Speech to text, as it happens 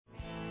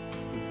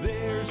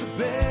There's a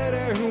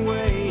better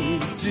way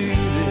to do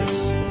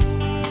this.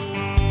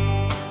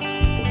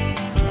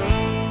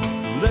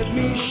 Let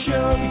me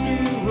show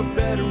you a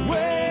better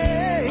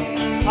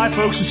way. Hi,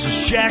 folks. This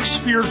is Jack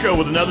Spirko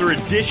with another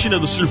edition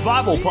of the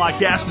Survival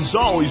Podcast. As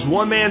always,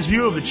 one man's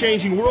view of the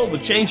changing world, the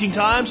changing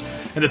times,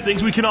 and the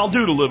things we can all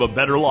do to live a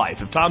better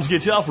life if times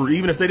get tough or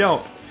even if they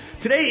don't.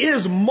 Today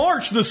is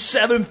March the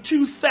 7th,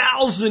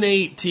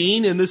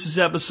 2018, and this is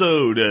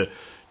episode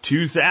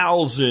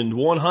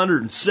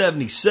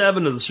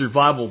 2177 of the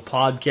Survival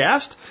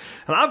Podcast.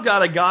 And I've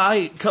got a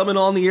guy coming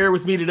on the air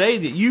with me today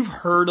that you've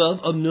heard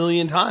of a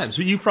million times,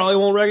 but you probably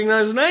won't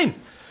recognize his name.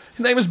 His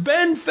name is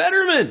Ben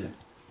Fetterman.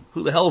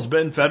 Who the hell is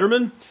Ben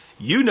Fetterman?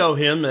 You know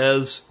him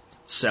as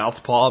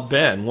Southpaw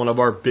Ben, one of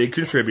our big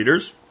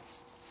contributors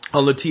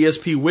on the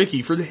TSP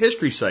Wiki for the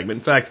history segment.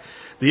 In fact,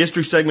 the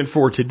history segment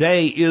for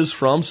today is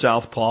from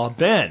Southpaw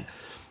Ben.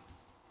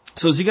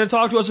 So is he going to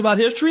talk to us about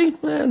history?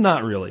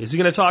 Not really. Is he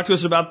going to talk to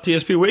us about the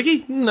TSP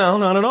Wiki? No,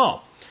 not at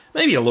all.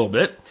 Maybe a little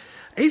bit.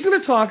 He's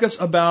going to talk to us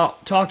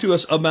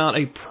about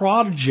a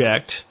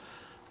project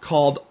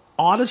called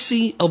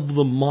Odyssey of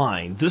the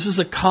Mind. This is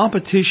a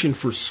competition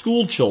for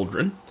school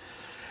children.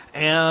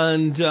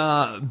 And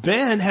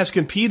Ben has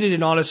competed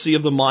in Odyssey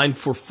of the Mind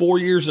for 4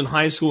 years in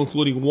high school,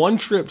 including one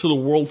trip to the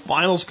World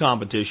Finals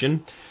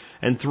competition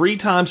and 3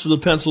 times to the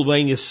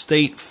Pennsylvania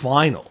State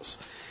Finals.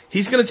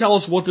 He's going to tell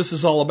us what this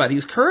is all about.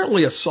 He's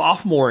currently a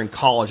sophomore in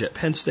college at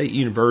Penn State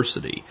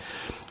University.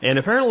 And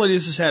apparently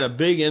this has had a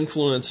big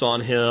influence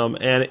on him.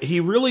 And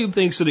he really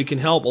thinks that it can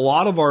help a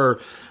lot of our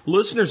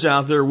listeners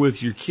out there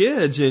with your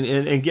kids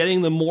and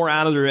getting them more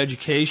out of their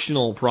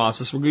educational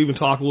process. We're going to even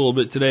talk a little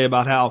bit today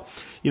about how,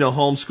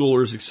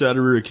 homeschoolers, et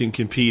cetera, can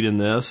compete in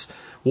this,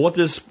 what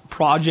this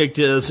project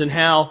is, and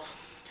how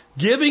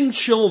giving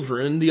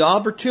children the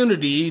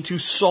opportunity to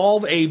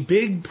solve a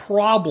big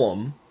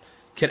problem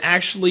can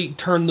actually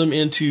turn them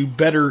into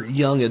better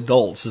young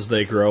adults as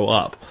they grow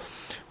up.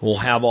 We'll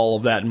have all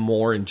of that and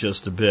more in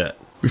just a bit.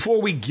 Before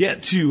we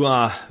get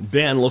to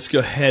Ben, let's go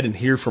ahead and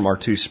hear from our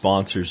 2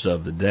 sponsors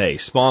of the day.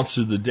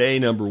 Sponsor of the day,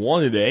 number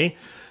 1 today,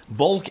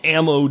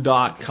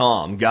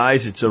 bulkammo.com.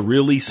 Guys, it's a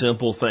really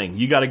simple thing.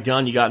 You got a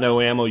gun, you got no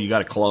ammo, you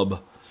got a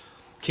club.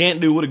 Can't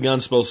do what a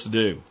gun's supposed to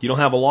do. You don't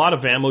have a lot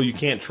of ammo, you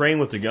can't train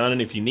with the gun,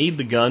 and if you need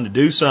the gun to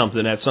do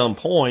something at some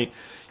point,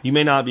 you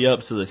may not be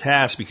up to the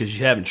task because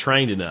you haven't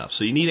trained enough.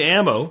 So you need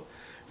ammo,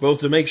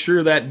 both to make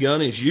sure that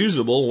gun is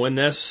usable when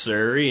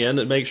necessary and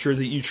to make sure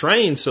that you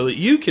train so that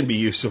you can be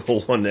usable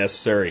when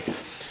necessary.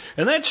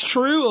 And that's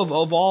true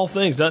of all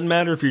things. Doesn't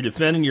matter if you're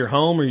defending your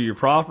home or your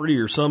property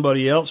or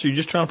somebody else, or you're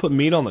just trying to put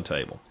meat on the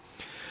table.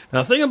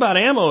 Now, the thing about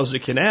ammo is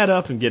it can add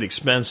up and get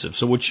expensive.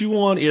 So what you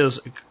want is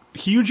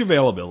huge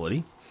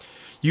availability.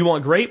 You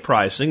want great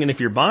pricing. And if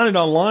you're buying it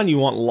online, you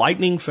want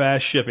lightning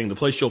fast shipping. The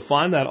place you'll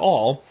find that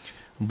all,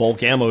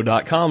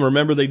 bulkammo.com.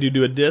 Remember, they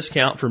do a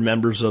discount for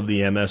members of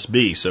the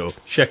MSB. So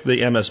check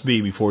the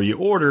MSB before you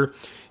order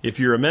if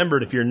you're a member.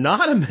 And if you're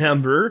not a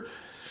member,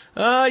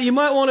 you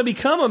might want to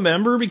become a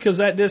member because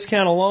that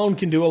discount alone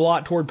can do a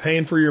lot toward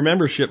paying for your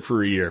membership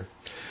for a year.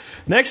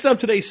 Next up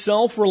today,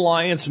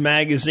 Self-Reliance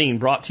Magazine,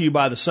 brought to you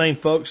by the same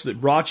folks that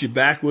brought you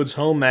Backwoods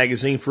Home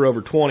Magazine for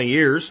over 20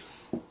 years.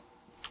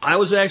 I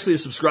was actually a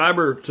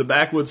subscriber to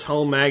Backwoods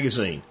Home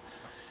Magazine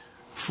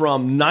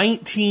from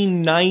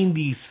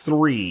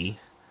 1993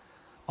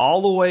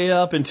 all the way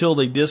up until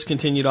they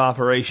discontinued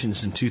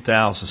operations in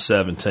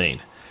 2017.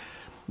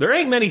 There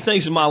ain't many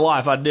things in my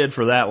life I did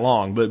for that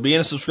long, but being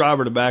a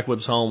subscriber to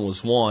Backwoods Home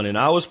was one, and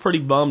I was pretty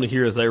bummed to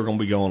hear that they were going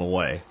to be going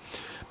away.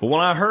 But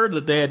when I heard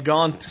that they had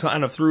gone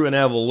kind of through an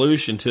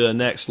evolution to a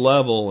next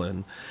level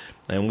and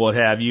what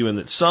have you, and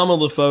that some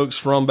of the folks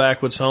from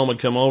Backwoods Home had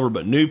come over,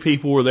 but new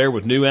people were there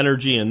with new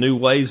energy and new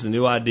ways and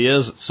new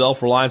ideas, that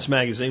Self-Reliance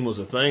Magazine was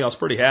a thing, I was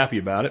pretty happy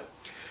about it.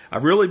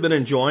 I've really been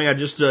enjoying it. I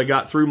just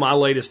got through my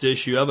latest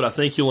issue of it. I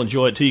think you'll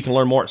enjoy it too. You can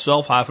learn more at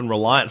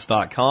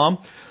self-reliance.com.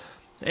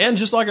 And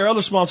just like our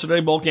other sponsor today,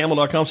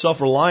 bulkammo.com,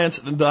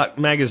 Self-Reliance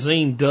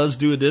Magazine does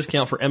do a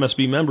discount for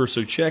MSB members,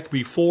 so check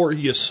before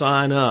you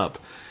sign up.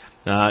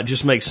 It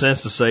just makes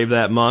sense to save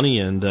that money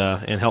and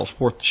help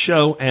support the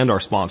show and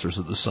our sponsors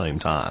at the same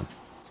time.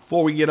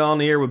 Before we get on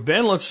the air with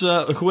Ben, let's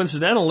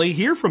coincidentally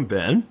hear from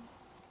Ben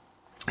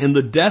in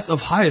the death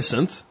of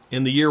Hyacinth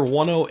in the year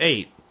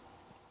 108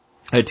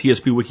 at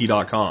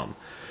tspwiki.com.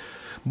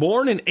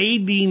 Born in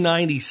AD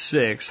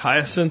 96,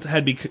 Hyacinth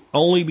had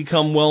only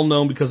become well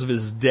known because of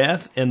his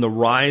death and the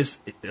rise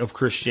of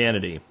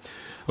Christianity.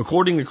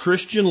 According to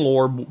Christian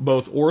lore,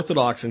 both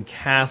Orthodox and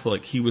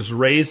Catholic, he was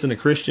raised in a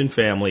Christian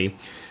family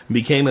and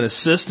became an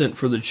assistant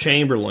for the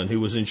Chamberlain,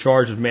 who was in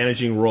charge of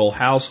managing royal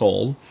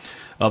household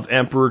of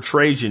Emperor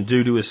Trajan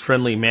due to his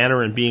friendly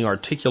manner and being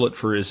articulate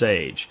for his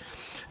age,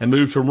 and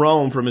moved to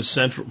Rome from his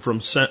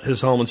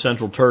home in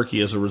central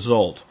Turkey as a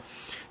result.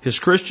 His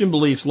Christian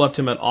beliefs left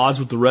him at odds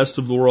with the rest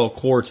of the royal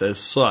courts as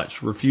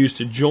such, refused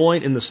to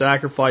join in the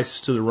sacrifices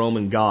to the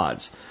Roman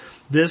gods.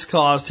 This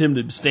caused him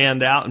to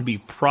stand out and be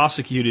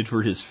prosecuted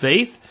for his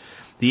faith.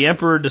 The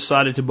emperor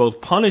decided to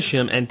both punish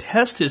him and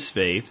test his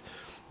faith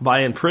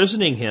by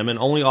imprisoning him and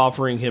only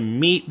offering him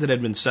meat that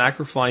had been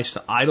sacrificed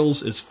to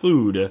idols as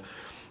food.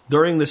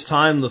 During this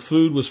time, the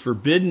food was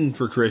forbidden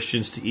for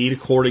Christians to eat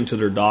according to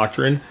their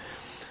doctrine.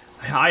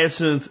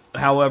 Hyacinth,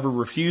 however,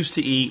 refused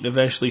to eat and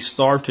eventually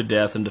starved to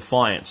death in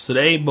defiance.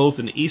 Today, both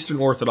in Eastern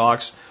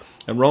Orthodox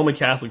and Roman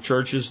Catholic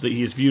churches, that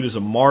he is viewed as a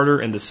martyr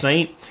and a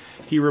saint.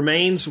 His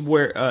remains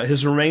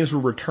were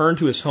returned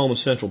to his home in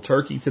central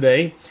Turkey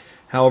today.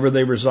 However,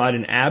 they reside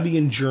in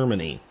Abian,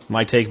 Germany.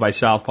 My take by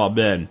Southpaw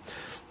Ben.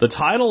 The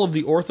title of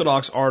the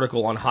Orthodox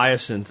article on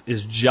Hyacinth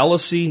is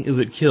Jealousy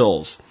That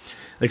Kills.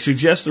 They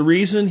suggest the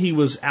reason he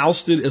was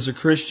ousted as a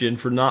Christian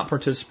for not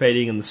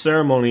participating in the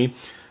ceremony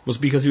was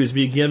because he was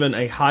being given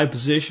a high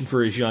position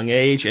for his young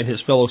age, and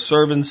his fellow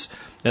servants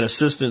and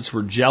assistants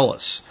were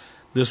jealous.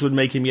 This would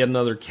make him yet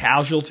another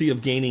casualty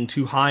of gaining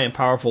too high and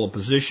powerful a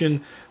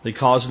position. They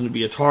caused him to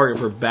be a target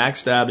for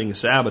backstabbing and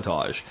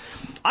sabotage.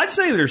 I'd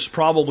say there's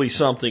probably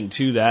something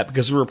to that,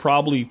 because there were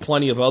probably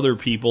plenty of other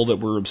people that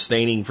were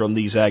abstaining from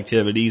these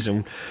activities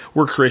and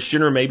were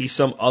Christian, or maybe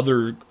some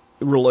other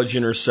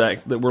religion or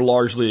sect that were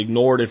largely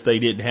ignored if they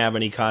didn't have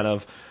any kind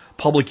of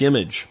public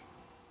image.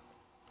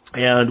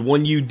 And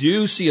when you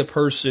do see a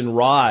person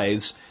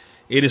rise,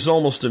 it is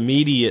almost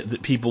immediate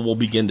that people will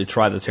begin to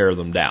try to tear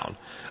them down.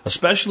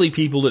 Especially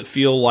people that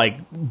feel like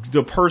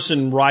the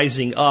person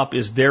rising up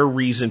is their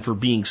reason for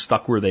being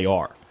stuck where they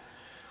are.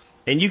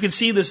 And you can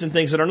see this in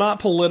things that are not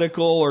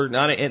political or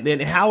not,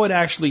 and how it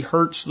actually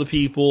hurts the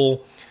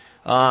people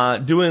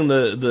doing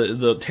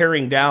the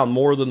tearing down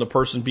more than the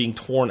person being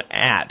torn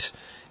at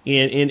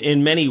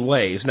in many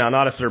ways. Now,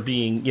 not if they're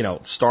being,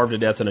 starved to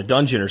death in a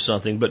dungeon or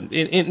something, but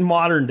in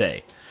modern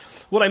day.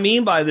 What I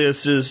mean by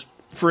this is,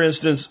 for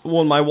instance,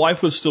 when my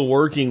wife was still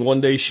working,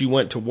 one day she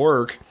went to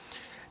work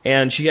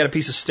and she had a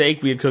piece of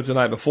steak we had cooked the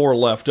night before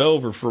left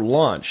over for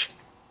lunch.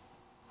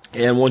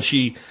 And when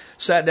she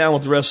sat down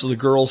with the rest of the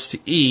girls to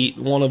eat,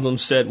 one of them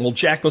said, "Well,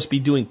 Jack must be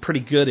doing pretty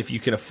good if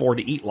you can afford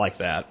to eat like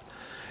that."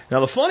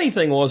 Now, the funny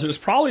thing was, it was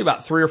probably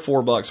about $3 or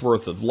 $4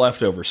 worth of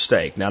leftover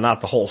steak. Now,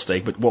 not the whole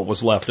steak, but what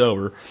was left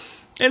over,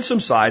 and some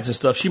sides and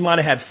stuff. She might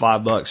have had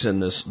 $5 in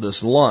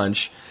this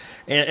lunch.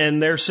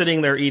 And they're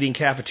sitting there eating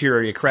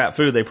cafeteria crap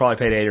food they probably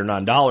paid $8 or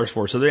 $9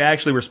 for. So they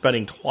actually were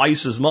spending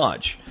twice as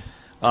much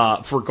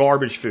for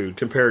garbage food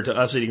compared to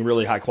us eating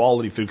really high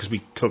quality food because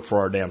we cook for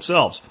our damn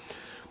selves.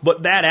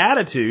 But that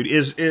attitude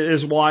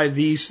is why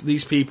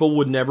these people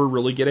would never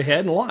really get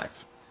ahead in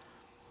life.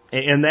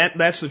 And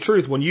that's the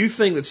truth. When you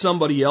think that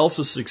somebody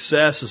else's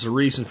success is a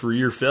reason for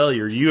your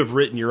failure, you have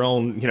written your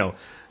own,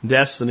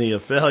 destiny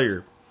of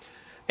failure.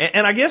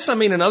 And I guess,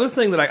 another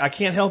thing that I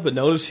can't help but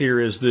notice here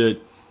is that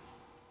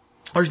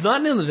there's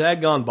nothing in the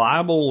daggone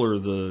Bible or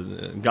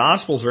the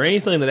Gospels or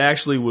anything that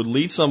actually would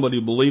lead somebody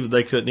to believe that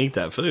they couldn't eat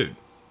that food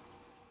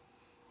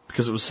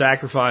because it was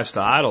sacrificed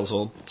to idols.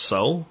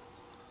 So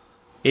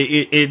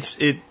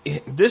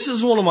this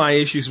is one of my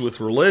issues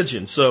with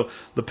religion. So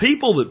the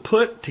people that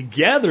put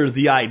together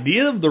the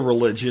idea of the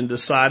religion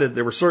decided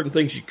there were certain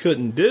things you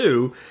couldn't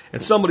do,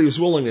 and somebody was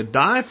willing to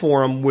die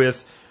for them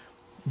with,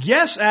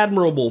 yes,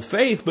 admirable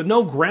faith, but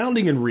no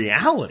grounding in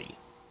reality.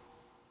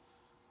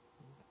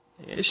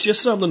 It's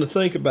just something to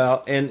think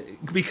about, and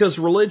because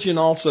religion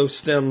also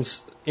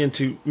stems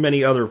into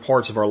many other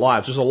parts of our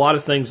lives. There's a lot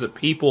of things that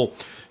people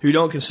who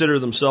don't consider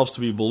themselves to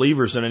be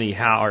believers in any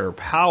higher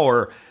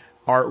power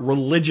are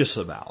religious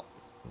about.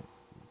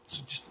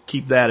 So just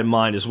keep that in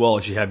mind as well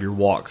as you have your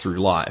walk through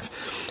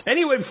life.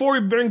 Anyway, before we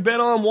bring Ben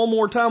on one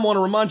more time, I want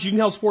to remind you can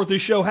help support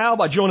this show. How?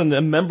 By joining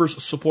the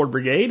Members Support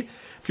Brigade.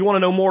 If you want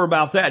to know more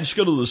about that, just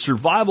go to the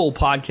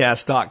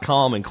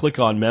survivalpodcast.com and click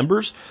on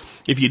members.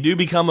 If you do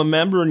become a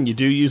member and you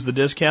do use the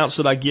discounts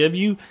that I give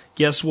you,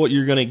 guess what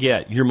you're going to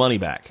get? Your money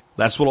back.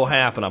 That's what will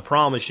happen, I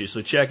promise you.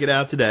 So check it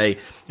out today.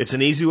 It's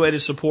an easy way to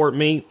support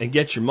me and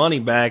get your money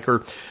back.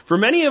 Or for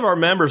many of our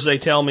members, they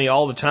tell me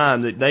all the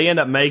time that they end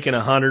up making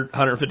 $100,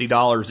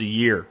 $150 a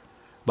year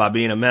by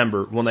being a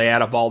member when they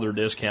add up all their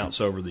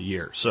discounts over the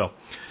year. So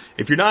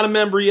if you're not a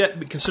member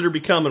yet, consider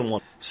becoming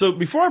one. So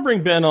before I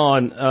bring Ben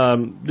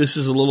on, this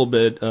is a little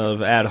bit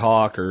of ad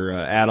hoc or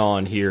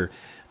add-on here.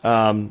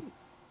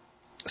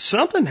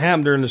 Something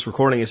happened during this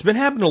recording. It's been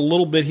happening a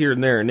little bit here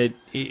and there, and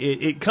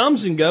it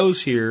comes and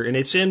goes here, and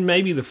it's in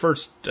maybe the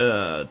first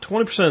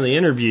 20% of the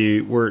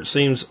interview where it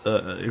seems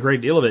a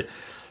great deal of it.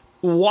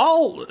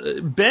 While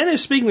Ben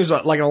is speaking, there's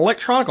like an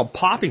electronic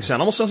popping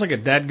sound. Almost sounds like a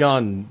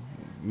dadgone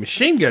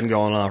machine gun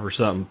going off or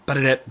something.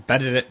 I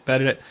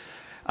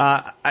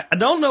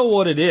don't know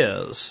what it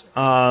is,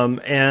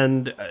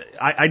 and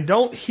I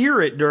don't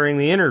hear it during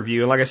the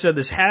interview. And like I said,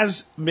 this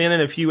has been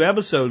in a few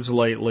episodes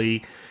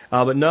lately,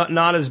 but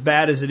not as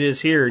bad as it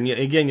is here. And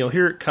again, you'll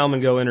hear it come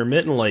and go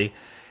intermittently.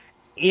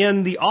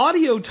 In the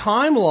audio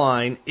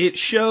timeline, it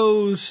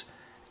shows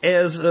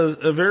as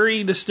a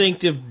very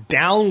distinctive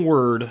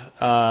downward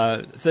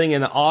thing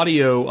in the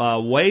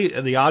audio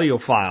the audio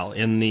file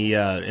in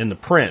the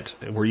print,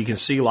 where you can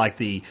see like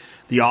the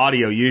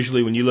audio.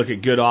 Usually, when you look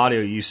at good audio,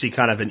 you see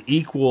kind of an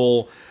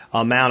equal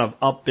amount of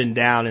up and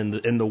down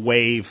in the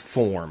wave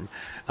form.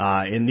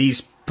 In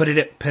these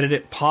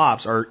pitted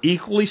pops are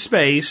equally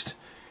spaced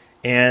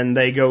and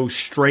they go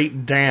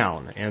straight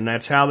down. And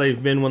that's how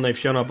they've been when they've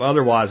shown up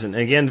otherwise. And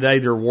again, today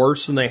they're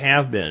worse than they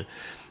have been.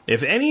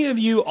 If any of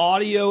you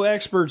audio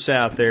experts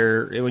out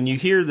there, when you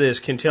hear this,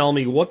 can tell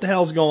me what the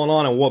hell's going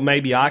on and what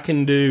maybe I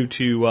can do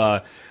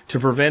to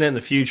prevent it in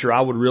the future,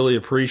 I would really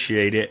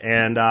appreciate it.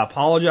 And I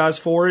apologize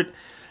for it.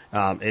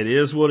 It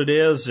is what it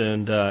is,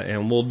 and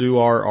we'll do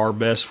our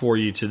best for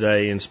you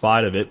today in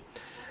spite of it.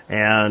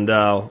 And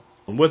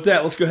with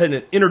that, let's go ahead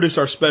and introduce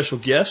our special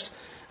guest.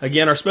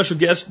 Again, our special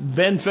guest,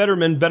 Ben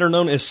Fetterman, better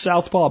known as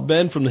Southpaw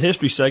Ben from the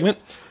history segment,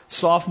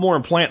 sophomore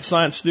and plant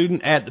science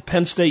student at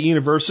Penn State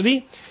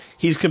University.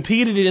 He's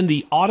competed in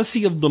the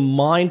Odyssey of the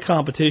Mind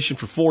competition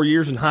for 4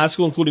 years in high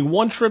school, including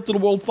 1 trip to the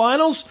World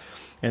Finals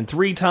and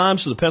 3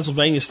 times to the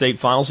Pennsylvania State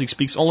Finals. He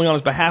speaks only on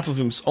his behalf of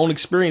his own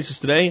experiences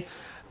today,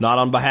 not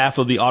on behalf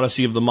of the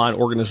Odyssey of the Mind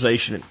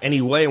organization in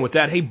any way. And with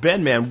that, hey,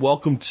 Ben, man,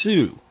 welcome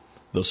to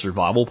the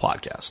Survival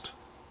Podcast.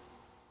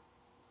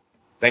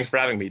 Thanks for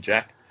having me,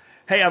 Jack.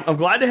 Hey, I'm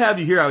glad to have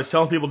you here. I was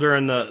telling people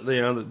during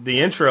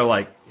the intro,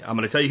 like, I'm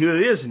going to tell you who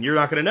it is, and you're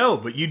not going to know,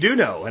 but you do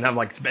know. And I'm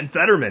like, it's Ben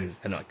Fetterman.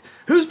 And I'm like,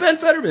 who's Ben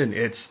Fetterman?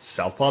 It's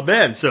Southpaw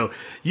Ben. So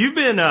you've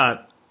been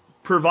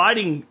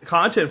providing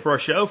content for our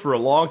show for a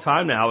long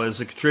time now as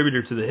a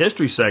contributor to the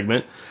history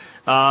segment.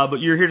 But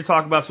you're here to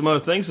talk about some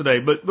other things today.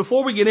 But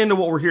before we get into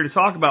what we're here to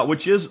talk about,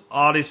 which is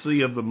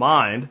Odyssey of the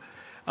Mind,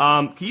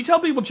 can you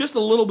tell people just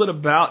a little bit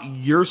about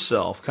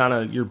yourself, kind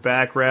of your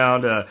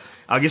background?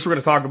 I guess we're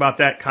going to talk about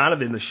that kind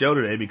of in the show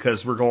today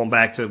because we're going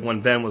back to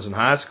when Ben was in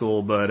high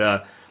school.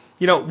 But,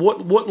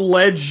 what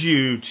led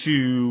you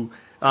to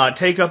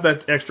take up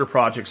extra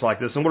projects like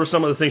this? And what are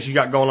some of the things you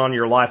got going on in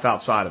your life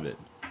outside of it?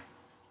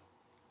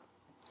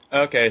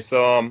 Okay,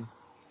 so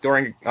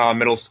during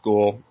middle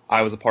school,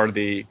 I was a part of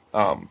the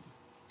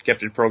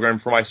gifted program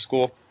for my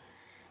school.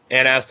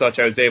 And as such,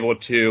 I was able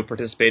to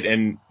participate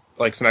in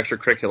like some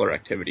extracurricular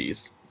activities.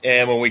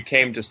 And when we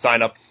came to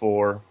sign up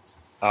for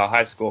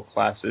high school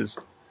classes,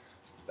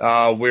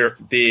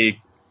 the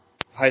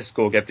high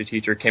school gifted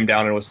teacher came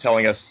down and was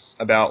telling us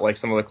about like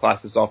some of the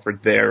classes offered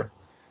there,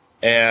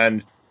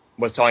 and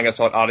was telling us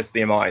about Odyssey of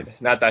the Mind.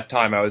 And at that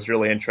time, I was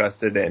really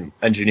interested in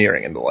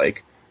engineering and the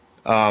like,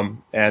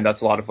 and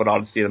that's a lot of what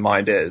Odyssey of the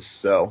Mind is.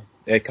 So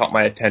it caught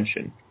my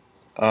attention.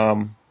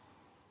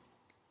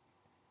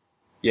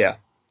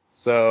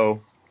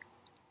 So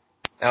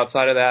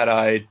outside of that,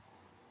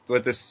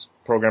 with this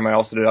program, I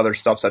also did other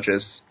stuff such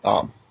as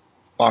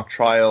mock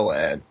trial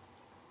and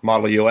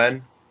Model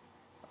UN.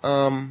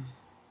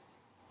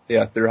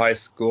 Through high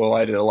school,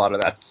 I did a lot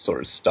of that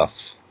sort of stuff.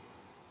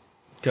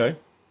 Okay.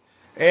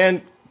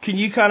 And can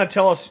you kind of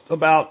tell us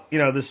about,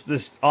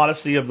 this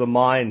Odyssey of the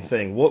Mind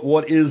thing?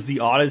 What is the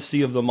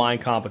Odyssey of the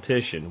Mind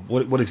competition?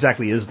 What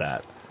exactly is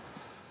that?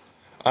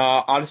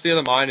 Odyssey of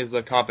the Mind is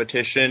a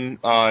competition.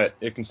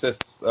 It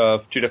consists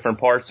of 2 different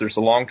parts. There's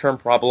a long-term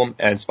problem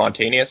and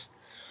spontaneous.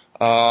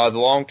 The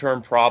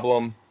long-term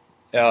problem,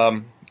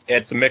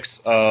 it's a mix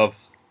of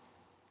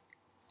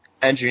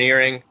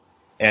engineering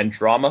and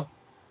drama.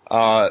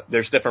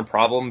 There's different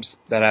problems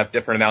that have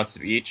different amounts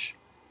of each,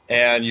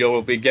 and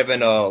you'll be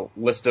given a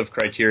list of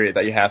criteria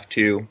that you have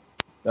to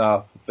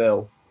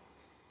fulfill.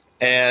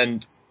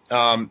 And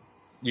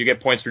you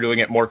get points for doing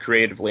it more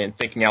creatively and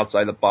thinking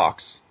outside the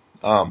box.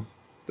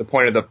 The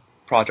point of the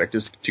project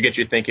is to get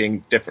you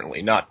thinking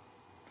differently, not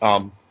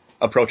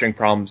approaching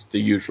problems the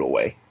usual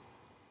way.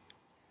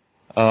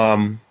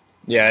 And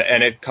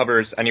it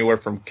covers anywhere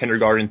from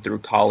kindergarten through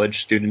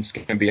college. Students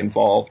can be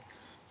involved.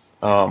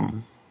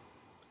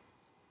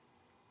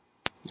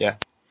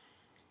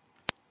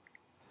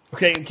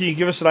 Okay, can you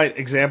give us an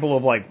example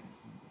of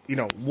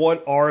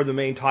what are the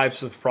main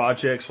types of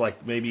projects,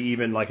 like maybe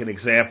even like an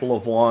example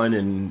of one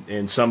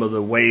and some of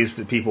the ways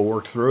that people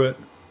worked through it?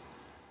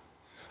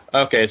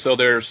 Okay, so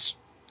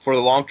for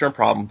the long-term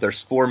problem,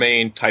 there's 4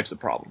 main types of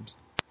problems.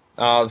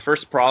 The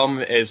first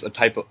problem is a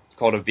type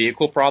called a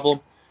vehicle problem,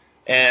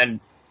 and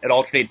it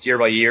alternates year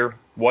by year.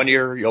 One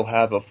year, you'll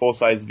have a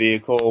full-size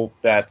vehicle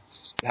that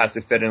has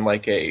to fit in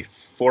like a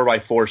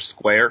 4x4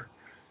 square,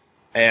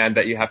 and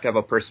that you have to have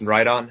a person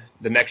ride on.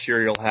 The next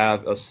year, you'll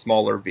have a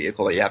smaller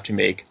vehicle that you have to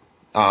make.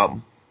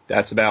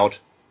 That's about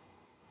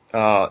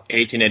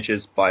 18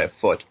 inches by a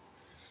foot.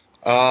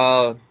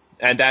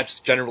 And that's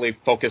generally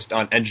focused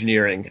on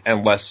engineering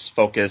and less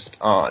focused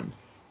on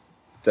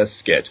the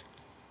skit.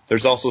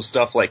 There's also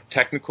stuff like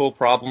technical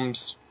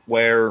problems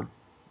where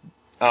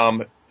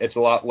it's a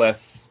lot less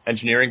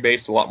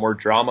engineering-based, a lot more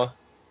drama.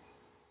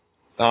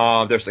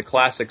 There's the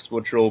classics,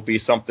 which will be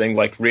something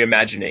like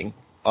reimagining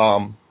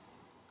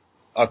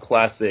a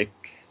classic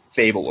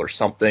fable or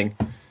something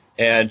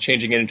and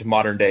changing it into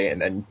modern day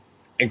and then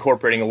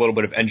incorporating a little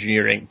bit of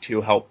engineering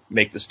to help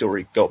make the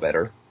story go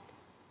better.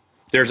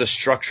 There's a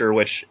structure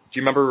which, do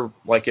you remember,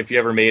 like, if you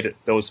ever made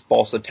those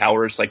balsa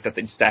towers, like, that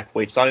they'd stack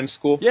weights on in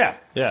school? Yeah.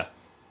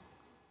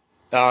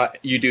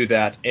 You do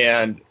that,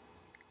 and,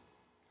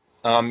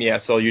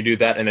 so you do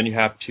that, and then you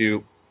have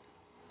to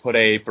put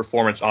a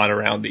performance on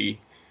around the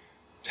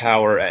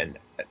tower and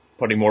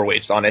putting more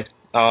weights on it.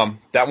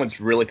 That one's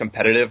really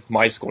competitive.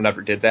 My school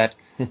never did that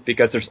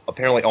because there's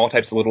apparently all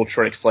types of little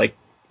tricks. Like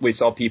we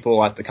saw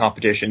people at the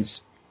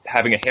competitions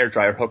having a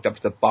hairdryer hooked up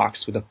to the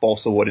box with a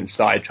balsa wood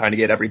inside, trying to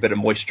get every bit of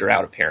moisture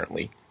out,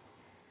 apparently,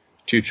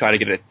 to try to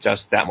get it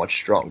just that much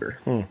stronger.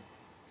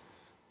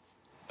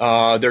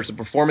 There's a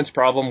performance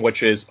problem,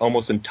 which is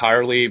almost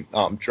entirely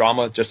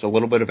drama, just a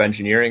little bit of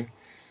engineering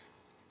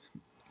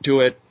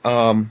to it.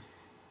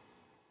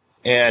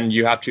 And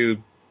you have to,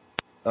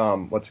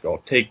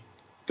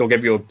 they'll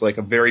give you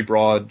a very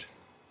broad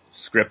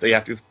script that you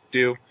have to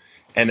do,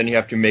 and then you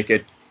have to make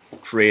it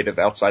creative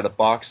outside the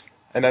box.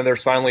 And then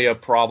there's finally a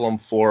problem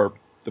for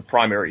the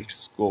primary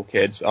school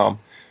kids,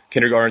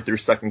 kindergarten through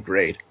second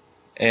grade.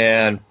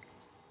 And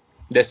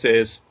this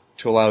is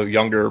to allow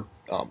younger,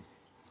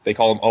 they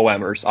call them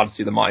OMers,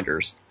 Odyssey the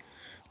Minders,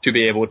 to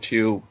be able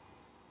to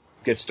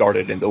get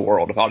started in the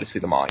world of Odyssey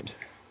the Mind.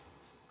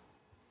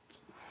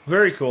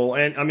 Very cool.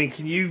 And, I mean,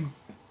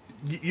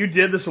 you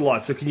did this a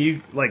lot, so can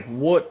you,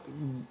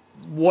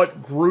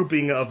 what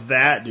grouping of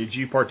that did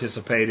you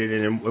participate in,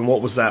 and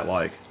what was that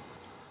like?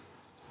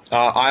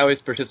 I always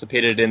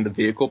participated in the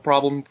vehicle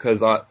problem because,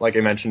 like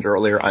I mentioned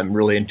earlier, I'm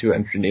really into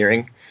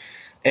engineering.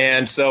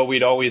 And so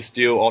we'd always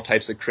do all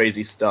types of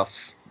crazy stuff.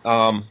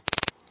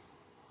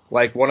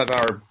 Like one of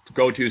our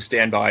go-to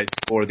standbys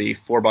for the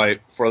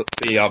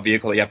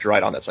vehicle that you have to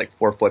ride on that's like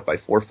 4 foot by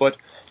 4 foot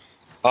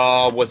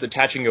was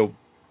attaching a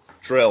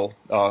drill,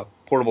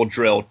 portable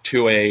drill,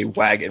 to a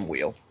wagon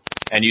wheel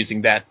and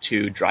using that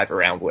to drive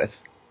around with.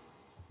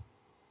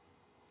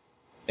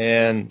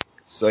 And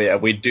so, yeah,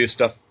 we'd do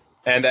stuff.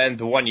 And then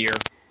the one year,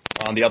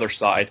 on the other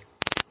side,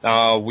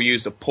 we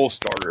used a pull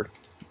starter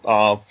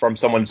from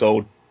someone's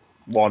old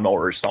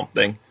lawnmower or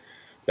something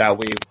that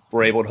we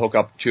were able to hook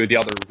up to the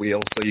other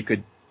wheel so you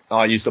could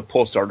use the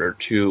pull starter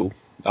to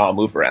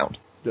move around.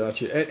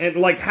 Gotcha. And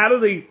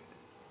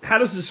how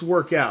does this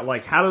work out?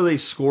 Like, how do they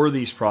score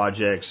these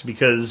projects?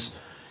 Because,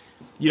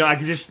 I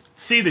can just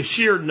see the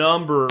sheer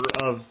number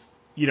of,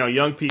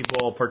 young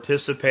people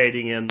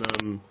participating in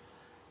them,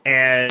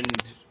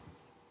 and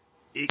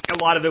a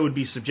lot of it would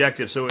be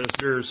subjective. So is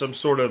there some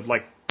sort of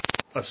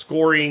a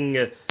scoring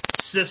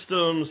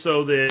system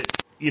so that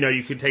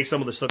you can take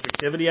some of the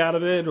subjectivity out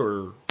of it,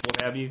 or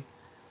what have you?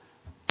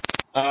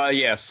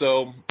 Yeah.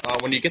 So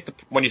when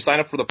you sign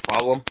up for the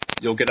problem,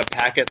 you'll get a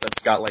packet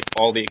that's got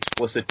all the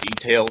explicit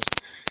details,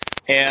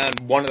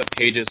 and one of the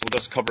pages will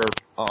just cover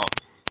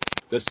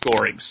the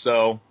scoring.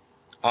 So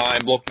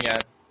I'm looking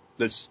at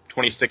this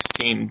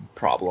 2016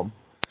 problem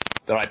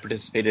that I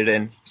participated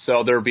in.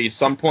 So there will be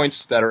some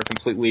points that are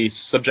completely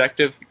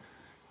subjective,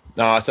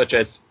 such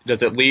as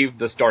does it leave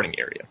the starting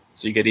area?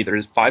 So you get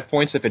either 5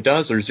 points if it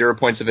does or 0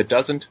 points if it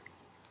doesn't.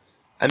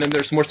 And then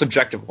there's more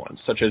subjective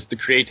ones, such as the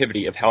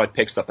creativity of how it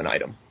picks up an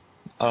item.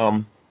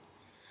 And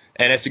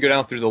as you go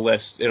down through the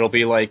list, it'll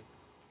be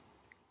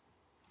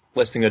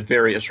listing the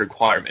various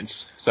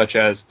requirements, such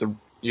as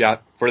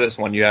for this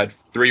one, you had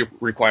 3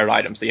 required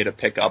items that you had to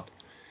pick up,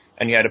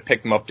 and you had to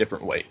pick them up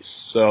different ways.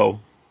 So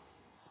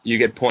you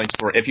get points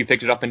for if you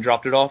picked it up and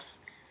dropped it off,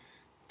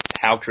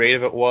 how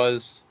creative it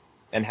was,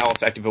 and how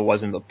effective it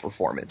was in the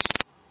performance.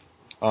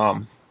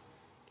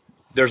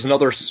 There's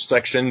another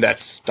section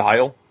that's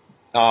style.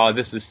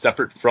 This is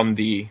separate from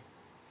the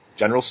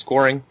general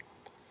scoring.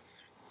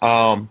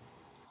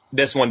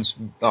 This one's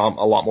a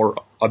lot more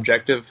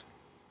objective,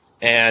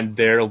 and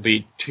there'll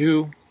be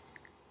 3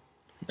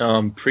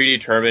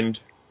 predetermined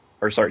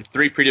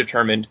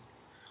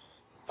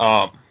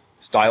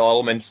style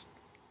elements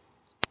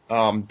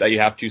that you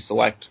have to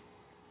select.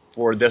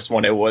 For this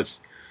one, it was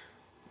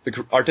the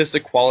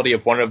artistic quality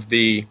of one of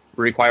the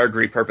required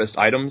repurposed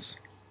items.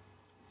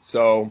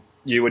 So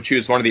you would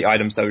choose one of the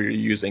items that you're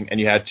using, and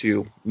you had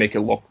to make it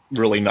look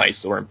really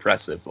nice or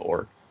impressive,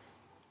 or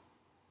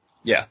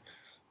yeah.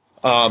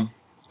 And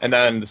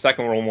then the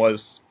second one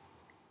was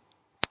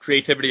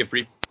creativity of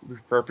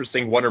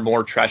repurposing one or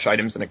more trash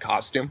items in a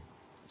costume.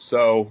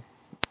 So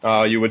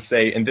you would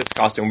say, in this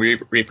costume, we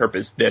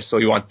repurposed this, so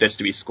you want this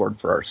to be scored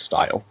for our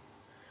style.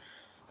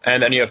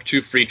 And then you have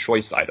 2 free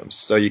choice items,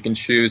 so you can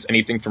choose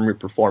anything from your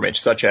performance,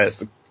 such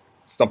as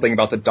something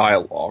about the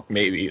dialogue,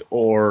 maybe,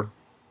 or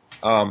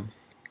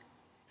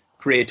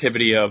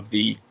creativity of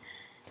the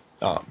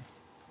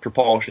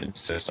propulsion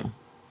system.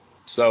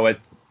 So it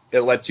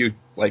lets you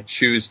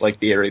choose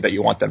the area that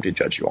you want them to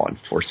judge you on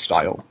for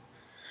style.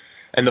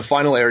 And the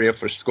final area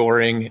for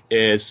scoring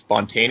is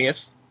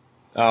spontaneous,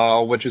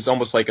 which is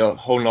almost like a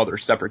whole other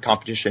separate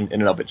competition in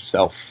and of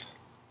itself.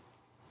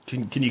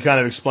 Can you kind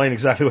of explain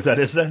exactly what that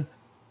is then?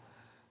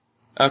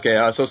 Okay,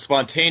 so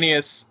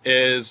spontaneous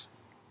is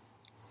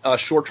a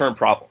short-term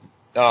problem.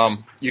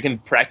 You can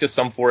practice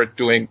some for it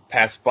doing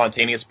past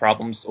spontaneous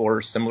problems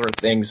or similar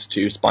things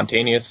to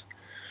spontaneous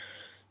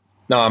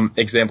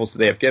examples that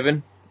they have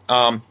given.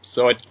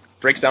 So it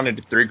breaks down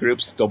into 3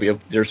 groups.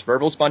 There's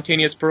verbal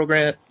spontaneous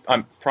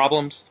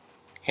problems,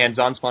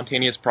 hands-on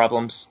spontaneous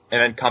problems,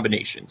 and then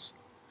combinations.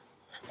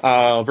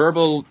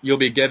 Verbal, you'll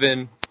be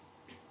given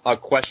a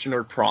question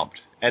or prompt,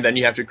 and then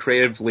you have to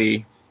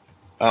creatively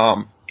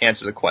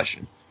answer the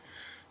question.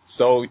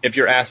 So if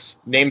you're asked,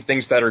 name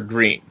things that are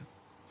green,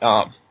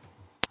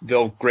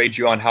 they'll grade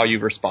you on how you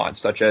respond,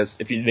 such as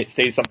if you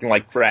say something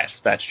like grass,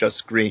 that's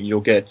just green,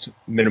 you'll get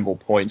minimal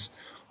points.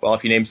 Well,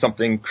 if you name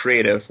something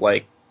creative,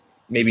 like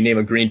maybe name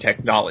a green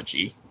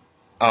technology,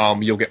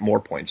 you'll get more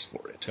points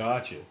for it.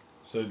 Gotcha.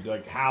 So,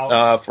 like,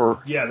 how...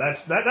 yeah,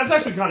 that's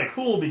actually kind of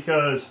cool,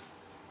 because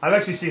I've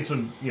actually seen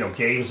some,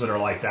 games that are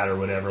like that or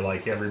whatever.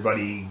 Like,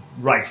 everybody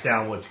writes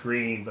down what's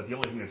green, but the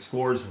only thing that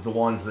scores is the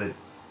ones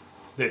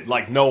that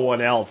like, no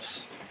one else,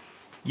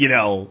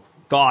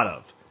 thought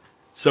of.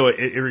 So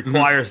it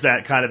requires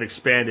that kind of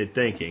expanded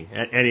thinking.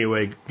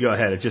 Anyway, go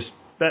ahead.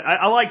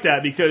 I like that,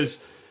 because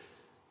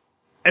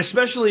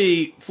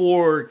especially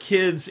for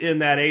kids in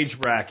that age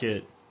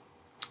bracket,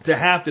 to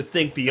have to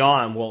think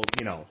beyond,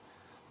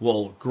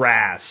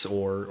 grass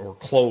or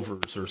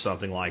clovers or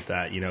something like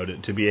that,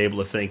 to be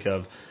able to think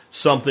of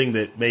something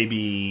that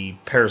maybe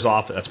pairs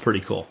off, that's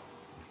pretty cool.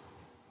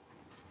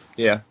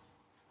 Yeah.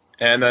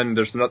 And then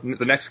there's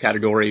the next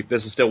category.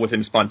 This is still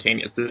within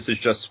spontaneous. This is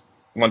just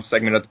one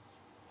segment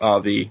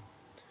of the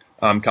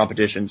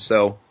competition.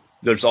 So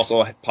there's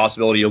also a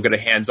possibility you'll get a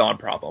hands-on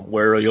problem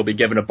where you'll be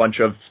given a bunch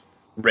of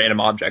random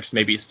objects,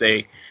 maybe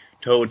say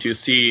told to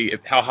see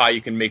how high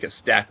you can make a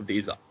stack of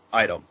these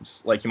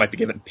items. Like you might be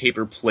given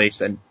paper plates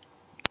and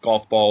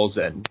golf balls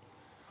and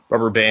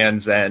rubber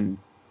bands and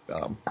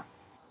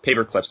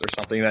paper clips or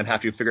something, and then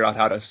have to figure out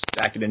how to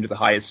stack it into the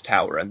highest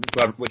tower, and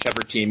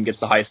whichever team gets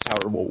the highest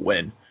tower will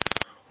win,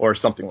 or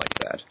something like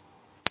that.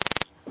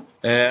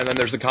 And then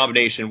there's a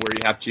combination where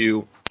you have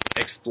to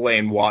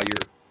explain while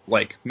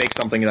you're, make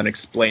something and then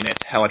explain it,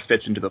 how it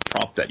fits into the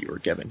prompt that you were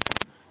given.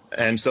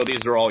 And so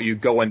these are all, you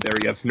go in there,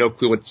 you have no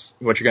clue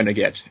what you're going to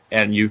get,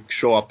 and you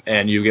show up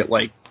and you get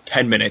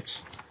 10 minutes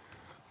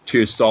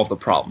to solve the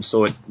problem.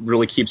 So it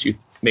really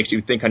makes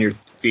you think on your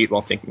feet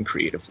while thinking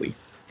creatively.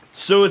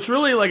 So it's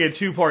really like a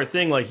two-part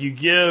thing. Like, you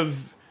give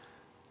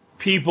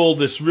people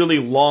this really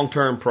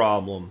long-term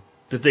problem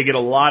that they get a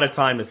lot of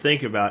time to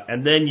think about,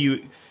 and then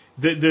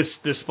this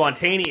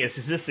spontaneous,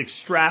 is this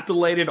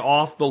extrapolated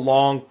off the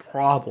long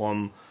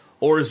problem,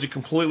 or is it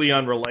completely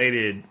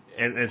unrelated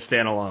and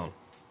standalone?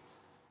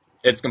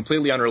 It's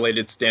completely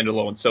unrelated,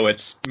 standalone, so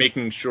it's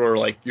making sure,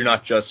 you're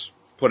not just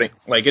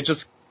it's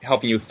just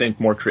helping you think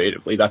more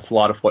creatively. That's a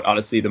lot of what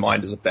Odyssey the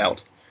Mind is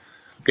about.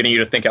 Getting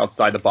you to think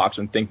outside the box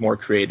and think more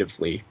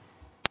creatively.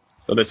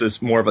 So this is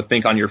more of a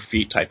think on your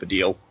feet type of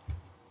deal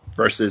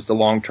versus the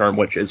long term,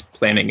 which is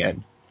planning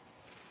and,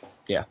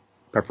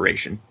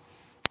 preparation.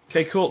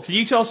 Okay, cool. Can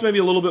you tell us maybe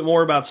a little bit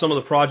more about some of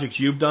the projects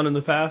you've done in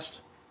the past?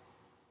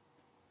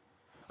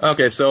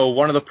 Okay, so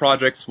one of the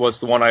projects was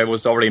the one I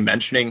was already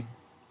mentioning,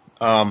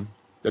 the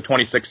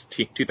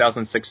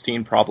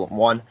 2016 Problem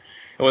 1.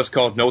 It was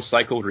called No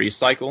Cycle,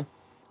 Recycle,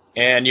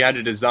 and you had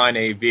to design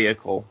a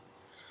vehicle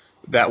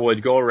that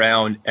would go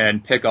around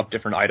and pick up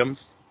different items.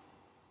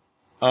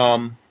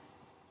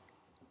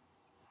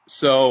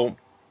 So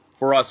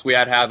for us, we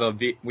had to have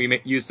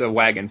we used a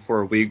wagon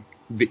for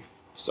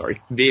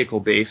vehicle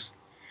base,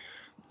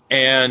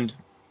 and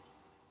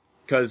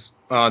because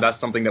that's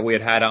something that we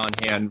had on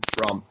hand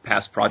from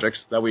past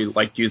projects that we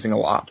liked using a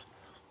lot.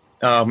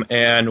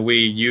 And we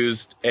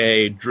used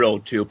a drill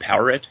to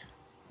power it.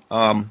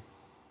 One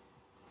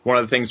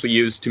of the things we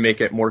used to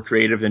make it more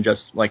creative than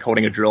just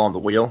holding a drill on the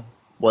wheel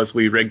was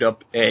we rigged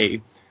up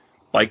a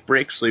bike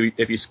brake. So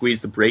if you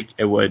squeeze the brake,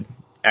 it would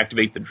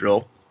activate the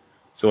drill.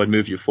 So it would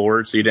move you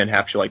forward, so you didn't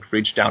have to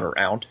reach down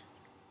around.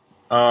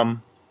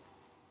 And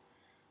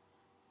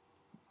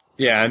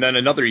then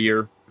another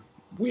year,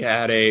 we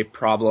had a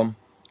problem,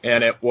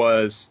 and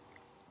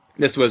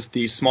this was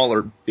the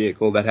smaller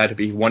vehicle that had to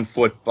be 1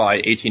 foot by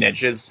 18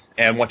 inches,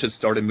 and once it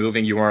started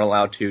moving, you weren't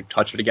allowed to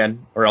touch it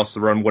again, or else the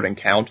run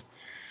wouldn't count.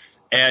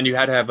 And you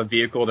had to have a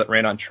vehicle that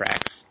ran on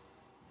tracks.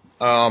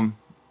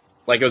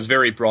 It was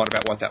very broad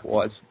about what that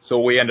was. So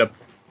what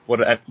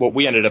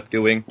we ended up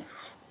doing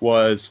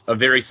was a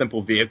very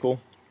simple vehicle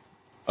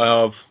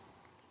of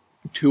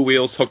 2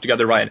 wheels hooked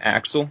together by an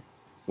axle,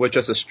 with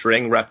just a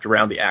string wrapped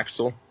around the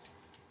axle,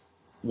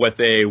 with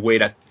a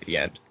weight at the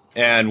end.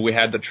 And we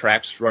had the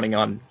tracks running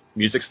on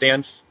music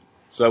stands,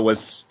 so it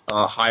was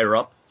higher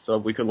up, so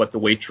we could let the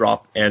weight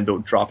drop, and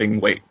the dropping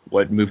weight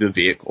would move the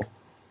vehicle.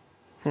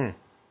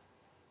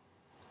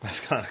 That's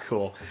kind of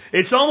cool.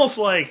 It's almost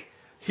like,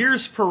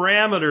 here's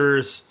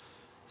parameters,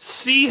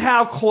 see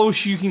how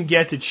close you can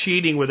get to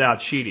cheating without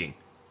cheating.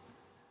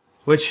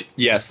 Which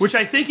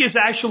I think is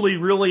actually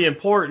really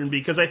important,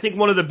 because I think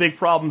one of the big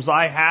problems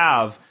I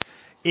have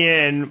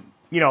in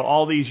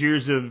all these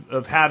years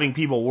of having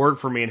people work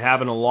for me and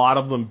having a lot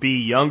of them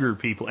be younger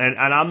people, and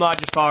I'm not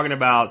just talking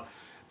about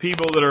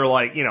people that are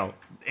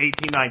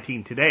 18,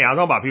 19 today. I'm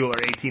talking about people that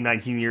are 18,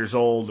 19 years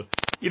old,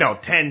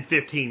 10,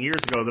 15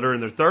 years ago that are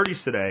in their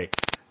 30s today.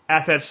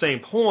 At that same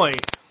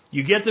point,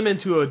 you get them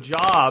into a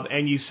job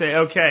and you say,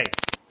 okay,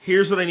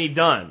 here's what I need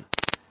done.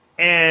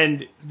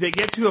 And they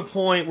get to a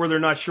point where they're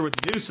not sure what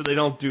to do, so they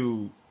don't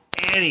do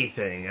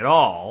anything at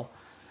all.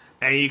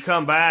 and you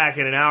come back,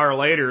 and an hour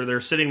later,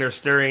 they're sitting there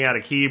staring at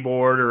a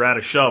keyboard or at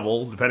a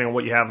shovel, depending on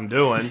what you have them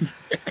doing.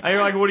 And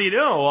you're like, what are you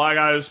doing? Well, I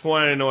got this point,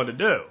 I didn't know what to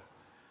do.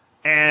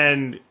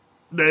 And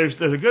there's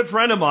a good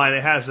friend of mine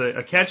that has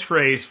a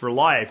catchphrase for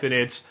life, and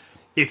it's,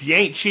 if you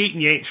ain't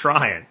cheating, you ain't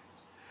trying.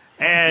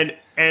 And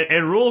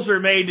rules are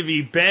made to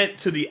be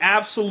bent to the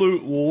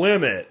absolute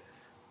limit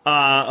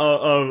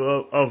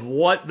of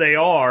what they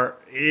are,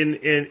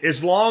 in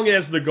as long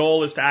as the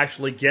goal is to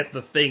actually get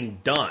the thing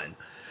done.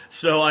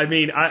 So, I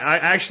mean, I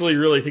actually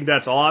really think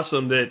that's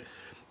awesome that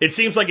it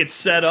seems like it's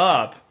set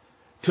up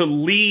to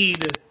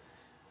lead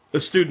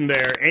the student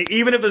there. And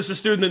even if it's a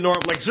student that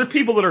normally, like, there are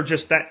people that are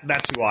just,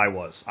 that's who I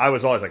was. I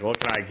was always like, what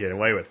can I get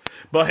away with?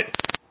 But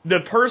the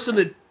person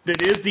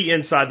that is the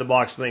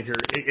inside-the-box thinker,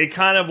 it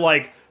kind of,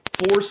 like,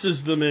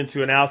 forces them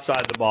into an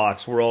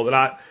outside-the-box world. And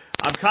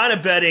I'm kind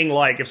of betting,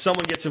 like, if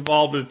someone gets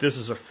involved with this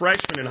as a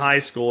freshman in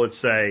high school,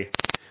 let's say,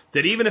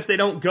 that even if they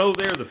don't go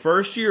there the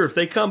first year, if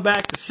they come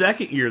back the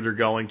second year, they're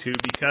going to,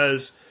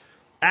 because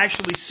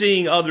actually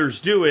seeing others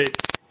do it,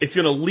 it's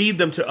going to lead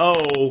them to,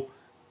 oh,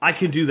 I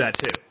can do that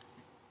too.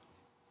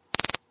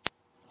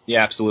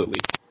 Yeah,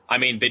 absolutely. I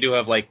mean, they do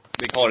have, like,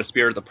 they call it a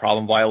spirit of the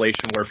problem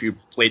violation, where if you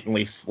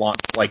blatantly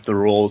flaunt, like, the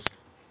rules,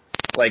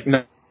 like,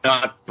 not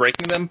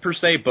breaking them per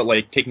se, but,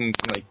 like, taking,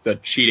 like, the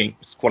cheating,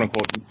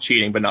 quote-unquote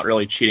cheating, but not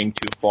really cheating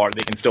too far,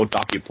 they can still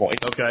dock you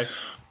points. Okay.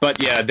 But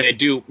yeah, they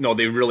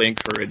really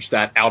encourage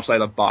that outside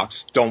the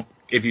box.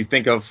 If you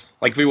think of,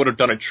 like, if we would have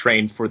done a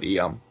train for the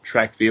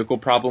tracked vehicle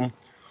problem,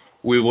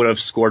 we would have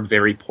scored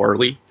very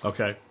poorly.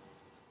 Okay.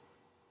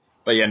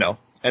 But yeah, no.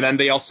 And then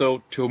they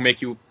also, to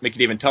make it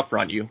even tougher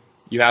on you,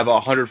 you have a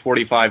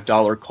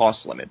 $145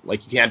 cost limit. Like,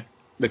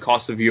 the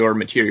cost of your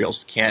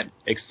materials can't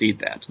exceed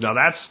that. Now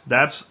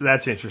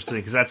that's interesting,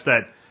 because that's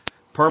that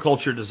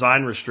permaculture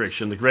design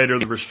restriction. The greater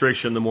the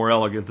restriction, the more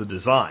elegant the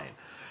design.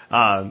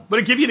 But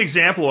to give you an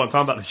example, I'm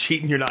talking about the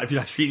cheating, if you're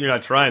not cheating, you're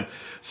not trying.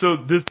 So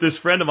this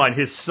friend of mine,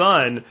 his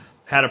son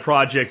had a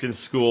project in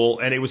school,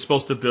 and he was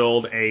supposed to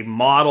build a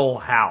model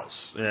house.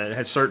 It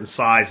had certain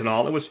size and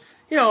all. It was,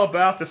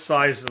 about the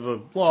size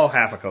of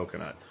half a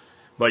coconut.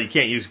 But you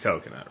can't use a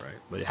coconut, right?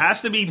 But it has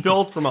to be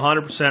built from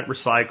 100%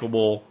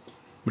 recyclable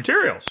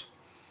materials.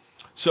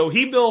 So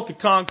he built a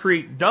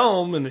concrete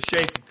dome in the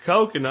shape of a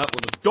coconut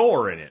with a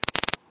door in it.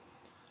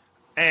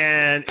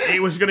 And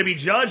it was going to be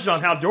judged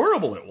on how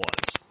durable it was.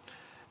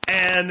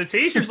 And the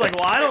teacher's like,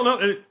 well, I don't know.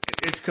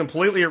 It's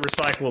completely a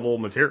recyclable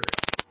material.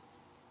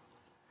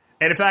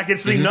 And in fact,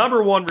 it's the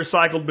number one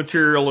recycled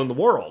material in the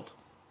world.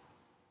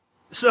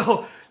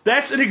 So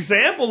that's an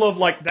example of,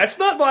 like, that's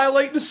not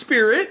violating the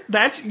spirit.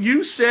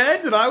 You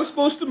said that I was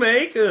supposed to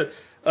make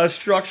a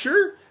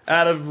structure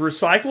out of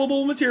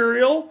recyclable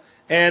material,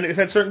 and it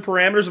had certain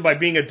parameters, and by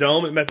being a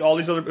dome, it met all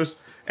these other.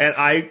 And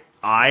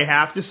I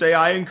have to say,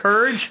 I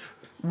encourage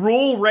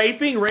rule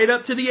raping right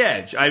up to the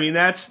edge. I mean,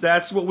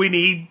 that's what we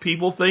need,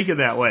 people thinking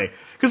that way.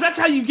 Because that's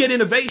how you get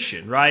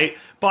innovation, right?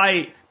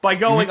 By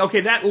going,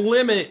 okay, that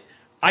limit,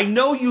 I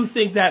know you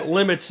think that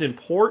limit's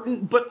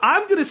important, but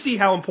I'm going to see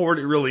how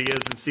important it really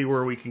is and see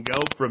where we can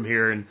go from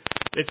here. And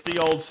it's the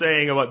old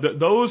saying about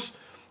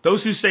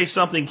those who say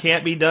something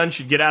can't be done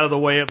should get out of the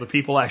way of the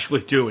people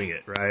actually doing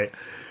it, right?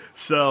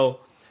 So,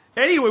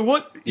 anyway,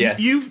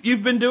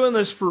 you've been doing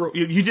this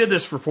you did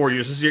this for 4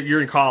 years.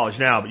 You're in college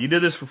now, but you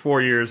did this for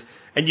 4 years,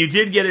 and you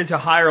did get into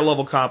higher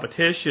level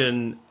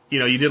competition.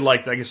 You did,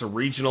 like, I guess, a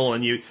regional,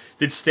 and you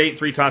did state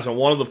 3 times. And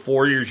one of the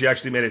 4 years, you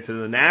actually made it to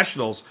the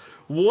nationals.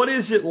 What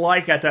is it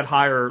like at that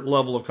higher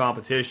level of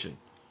competition?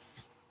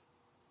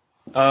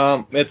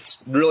 It's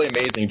really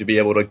amazing to be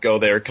able to go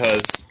there,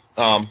 because,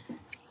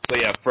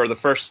 for the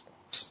first,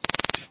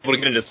 able to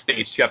get into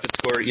states, you have to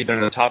score either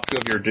in the top 2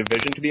 of your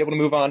division to be able to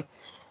move on,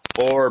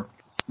 or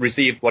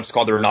receive what's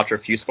called the Renata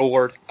Fusco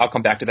Award. I'll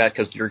come back to that,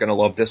 because you're going to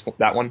love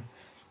that one.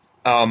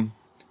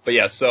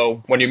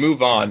 So when you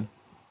move on,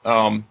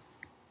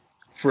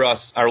 for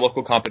us, our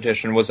local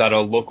competition was at a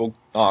local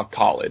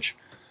college.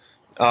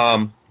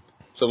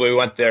 So we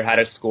went there, had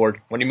it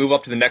scored. When you move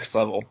up to the next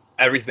level,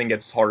 everything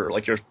gets harder.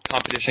 Like, your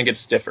competition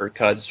gets stiffer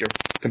because you're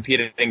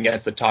competing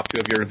against the top 2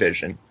 of your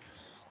division.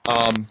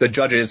 The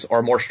judges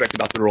are more strict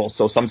about the rules,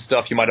 so some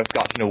stuff you might have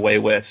gotten away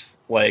with,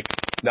 like,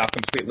 not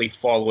completely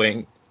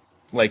following,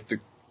 like, the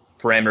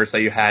parameters that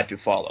you had to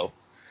follow.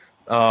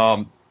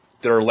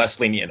 They're less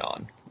lenient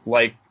on.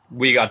 Like,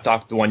 we got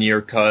docked 1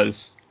 year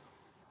because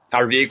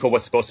our vehicle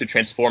was supposed to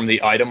transform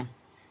the item,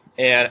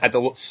 and at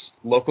the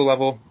local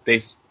level,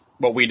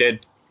 what we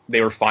did, they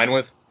were fine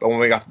with, but when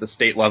we got to the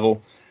state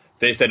level,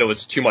 they said it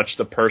was too much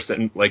the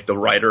person, like the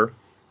rider,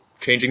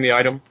 changing the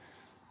item,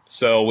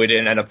 so we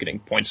didn't end up getting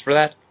points for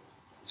that.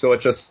 So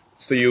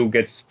you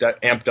get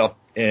amped up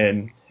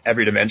in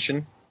every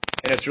dimension,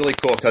 and it's really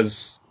cool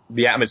because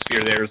the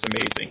atmosphere there is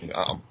amazing.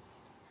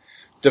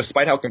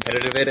 Despite how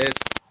competitive it is,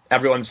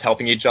 everyone's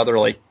helping each other.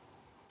 Like,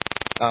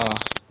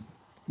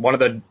 one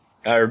of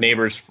our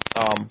neighbors,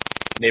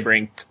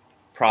 neighboring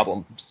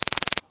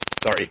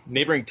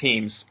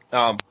teams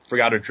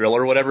forgot a drill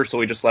or whatever, so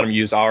we just let them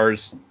use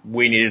ours.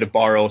 We needed to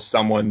borrow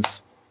someone's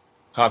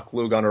hot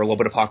glue gun or a little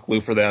bit of hot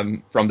glue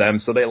from them,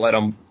 so they let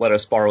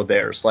us borrow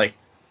theirs. Like,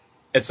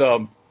 it's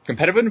a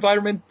competitive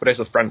environment, but it's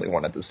a friendly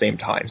one at the same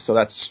time, so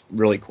that's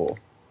really cool.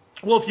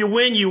 Well, if you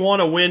win, you want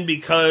to win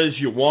because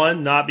you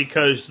won, not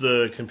because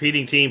the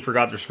competing team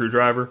forgot their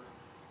screwdriver,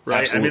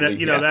 right? Absolutely, I mean,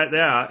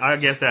 I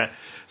get that.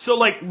 So,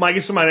 like, I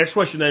guess my next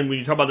question then, when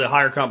you talk about the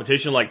higher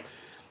competition, like,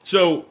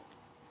 so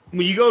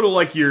when you go to,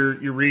 like, your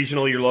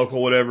regional, your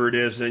local, whatever it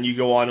is, and you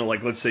go on to,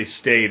 like, let's say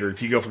state, or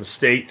if you go from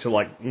state to,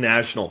 like,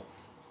 national,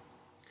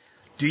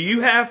 do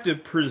you have to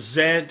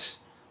present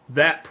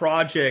that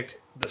project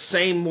the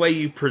same way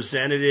you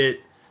presented it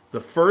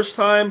the first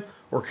time,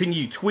 or can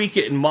you tweak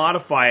it and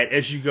modify it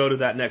as you go to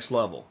that next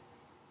level?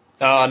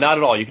 Not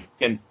at all. You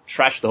can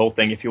trash the whole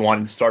thing if you want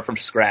and start from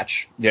scratch.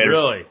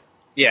 Really?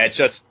 Yeah, it's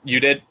just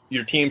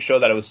your team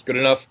showed that it was good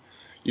enough,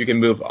 you can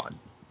move on.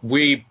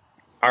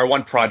 Our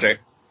one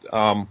project,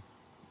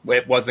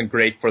 it wasn't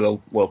great for the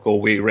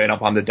local. We ran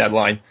up on the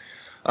deadline.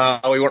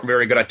 We weren't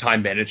very good at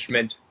time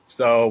management.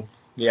 So,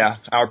 yeah,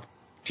 our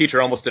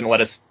teacher almost didn't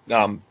let us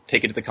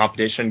take it to the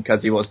competition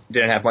because he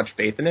didn't have much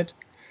faith in it.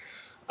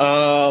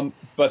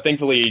 But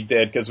thankfully he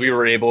did, because we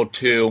were able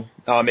to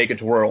make it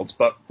to Worlds.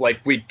 But, like,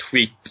 we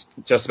tweaked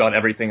just about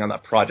everything on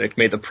that project,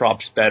 made the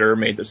props better,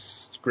 made the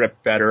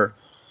script better,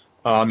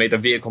 made the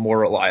vehicle more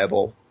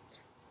reliable.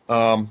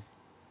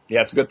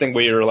 Yeah, it's a good thing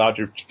we were allowed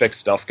to fix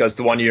stuff, because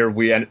the one year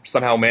we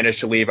somehow managed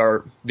to leave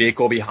our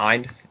vehicle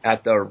behind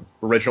at the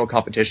original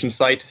competition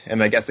site,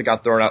 and I guess it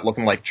got thrown out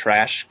looking like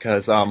trash,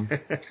 because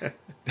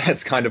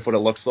that's kind of what it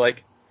looks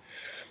like.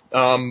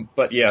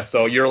 But yeah,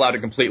 so you're allowed to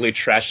completely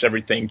trash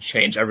everything,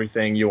 change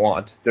everything you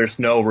want. There's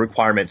no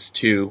requirements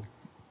to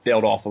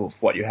build off of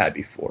what you had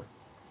before.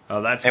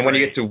 Oh, that's And great. when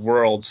you get to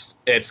Worlds,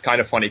 it's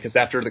kind of funny, because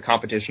after the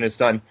competition is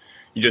done,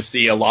 you just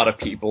see a lot of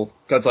people,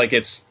 because, like,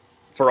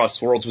 for us,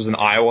 Worlds was in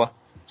Iowa,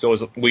 so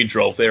we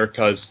drove there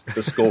because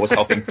the school was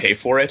helping pay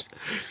for it.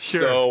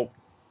 Sure. So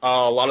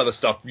a lot of the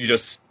stuff you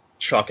just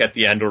chuck at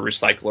the end or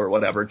recycle or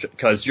whatever,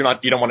 because you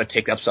don't want to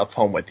take that stuff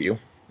home with you.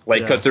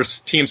 Like, because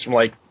there's teams from,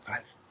 like,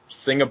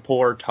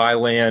 Singapore,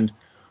 Thailand,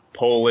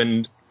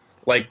 Poland.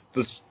 Like,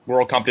 this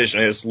world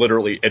competition is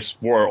literally, it's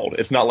world.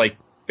 It's not like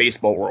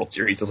baseball World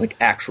Series. It's like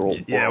actual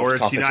world competition. Where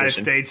it's United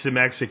States and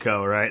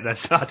Mexico, right?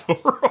 That's not the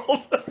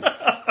world.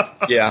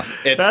 Yeah.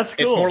 That's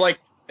cool. It's more like,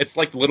 it's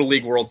like Little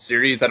League World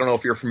Series. I don't know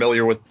if you're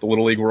familiar with the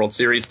Little League World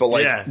Series, but,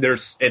 like,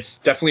 it's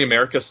definitely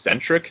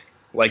America-centric.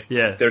 Like,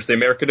 there's the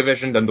America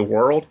division, then the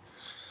world.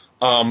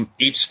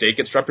 Each state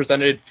gets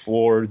represented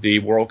for the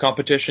world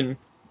competition.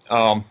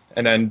 And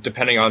then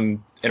depending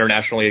on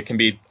internationally, it can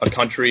be a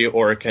country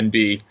or it can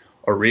be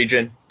a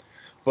region.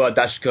 But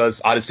that's because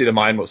Odyssey the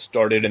Mind was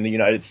started in the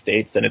United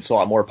States, and it's a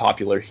lot more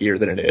popular here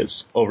than it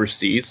is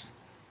overseas.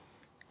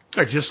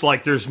 Just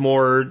like there's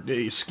more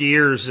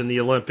skiers in the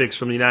Olympics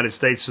from the United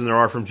States than there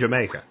are from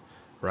Jamaica,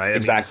 right?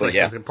 Exactly,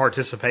 it's like a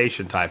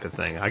participation type of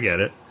thing. I get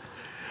it.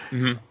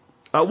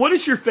 Mm-hmm. What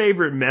is your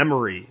favorite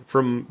memory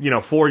from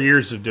 4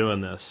 years of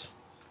doing this?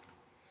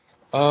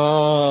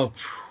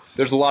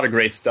 There's a lot of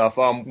great stuff.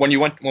 When we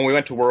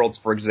went to Worlds,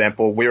 for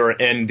example, we were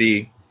in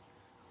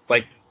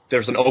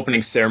there's an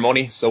opening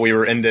ceremony, so we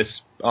were in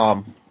this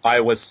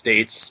Iowa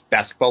State's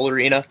basketball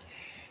arena,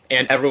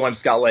 and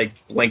everyone's got, like,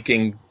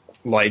 blinking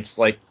lights.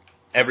 Like,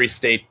 every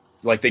state,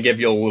 like, they give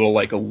you a little,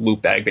 like, a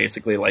loot bag,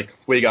 basically. Like,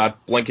 we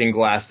got blinking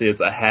glasses,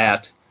 a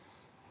hat.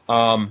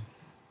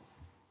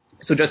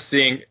 So just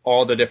seeing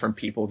all the different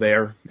people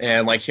there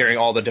and, like, hearing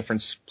all the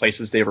different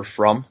places they were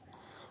from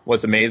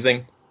was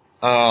amazing.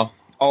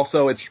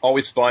 Also, it's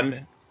always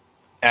fun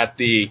at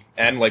the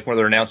end, like, when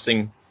they're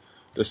announcing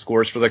the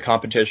scores for the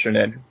competition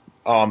and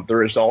the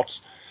results.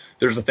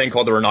 There's a thing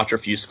called the Renatra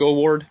Fusco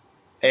Award,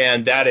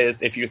 and that is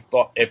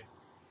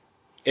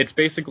it's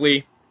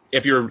basically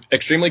if you're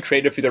extremely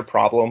creative with your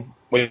problem,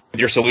 with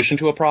your solution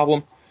to a problem,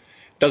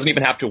 it doesn't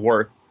even have to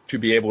work to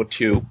be able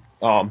to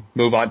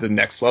move on to the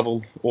next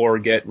level or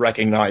get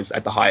recognized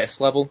at the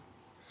highest level.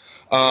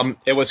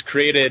 It was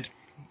created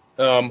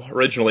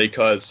originally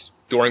because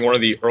during one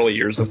of the early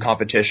years of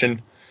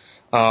competition,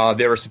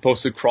 they were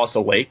supposed to cross a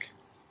lake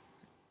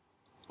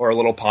or a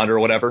little pond or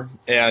whatever.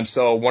 And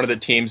so one of the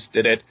teams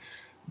did it.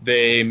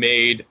 They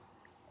made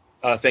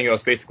a thing that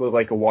was basically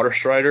like a water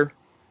strider.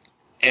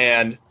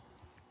 And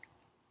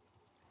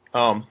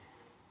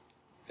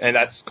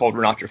that's called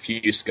Renatra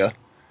Fusca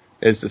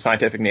is the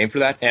scientific name for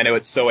that. And it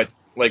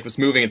was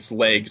moving its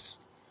legs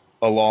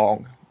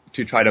along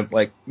to try to,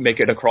 like, make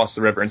it across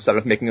the river instead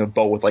of making a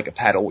boat with, like, a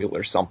paddle wheel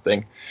or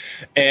something.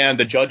 And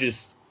the judges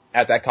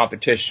at that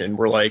competition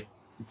were like,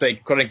 they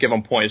couldn't give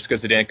them points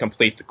because they didn't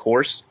complete the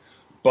course,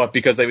 but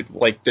because they,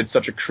 like, did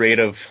such a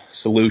creative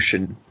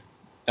solution,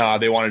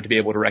 they wanted to be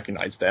able to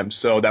recognize them.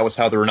 So that was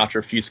how the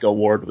Renatra Fusco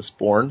Award was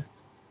born.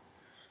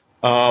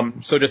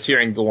 So just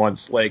hearing the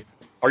ones, like,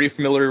 are you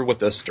familiar with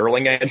the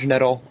Stirling engine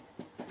at all?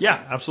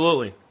 Yeah,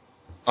 absolutely.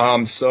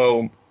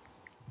 So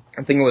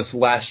I think it was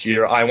last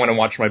year, I went and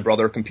watched my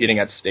brother competing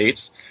at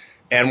States,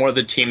 and one of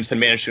the teams had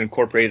managed to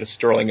incorporate a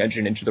Stirling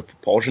engine into the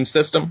propulsion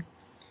system.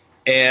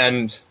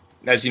 And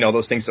as you know,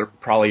 those things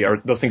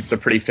are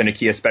pretty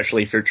finicky,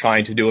 especially if you're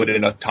trying to do it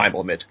in a time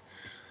limit.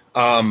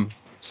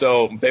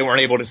 So they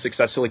weren't able to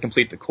successfully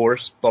complete the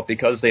course, but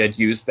because they had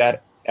used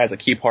that as a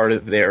key part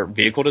of their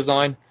vehicle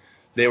design,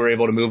 they were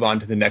able to move on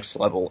to the next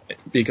level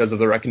because of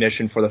the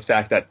recognition for the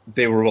fact that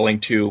they were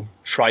willing to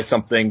try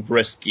something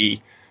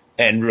risky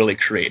and really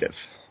creative.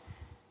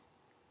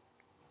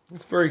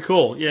 That's very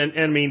cool. Yeah, and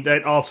I mean,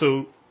 that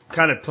also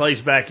kind of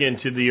plays back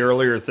into the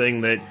earlier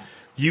thing that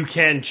you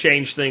can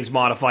change things,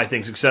 modify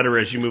things, et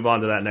cetera, as you move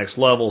on to that next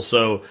level.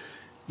 So,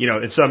 you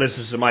know, in some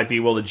instances it might be,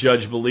 well, the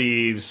judge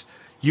believes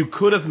you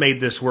could have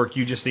made this work,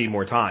 you just need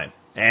more time.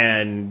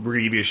 And we're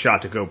going to give you a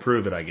shot to go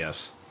prove it, I guess.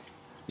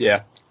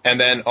 Yeah. And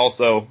then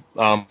also,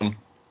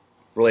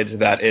 related to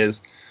that is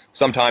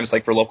sometimes,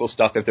 like for local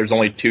stuff, if there's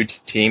only 2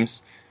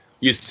 teams,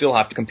 you still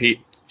have to compete.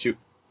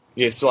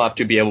 You still have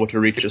to be able to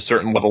reach a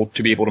certain level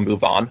to be able to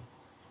move on.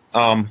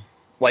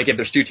 Like if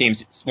there's 2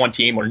 teams, one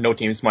team or no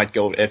teams might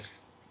go if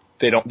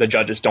the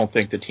judges don't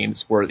think the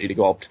team's worthy to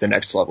go up to the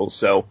next level.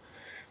 So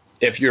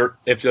if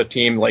the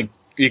team, like,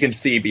 you can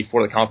see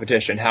before the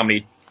competition how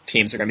many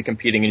teams are going to be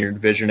competing in your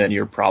division and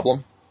your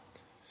problem.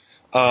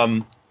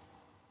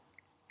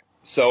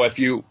 So if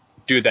you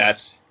do that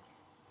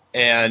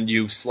and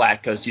you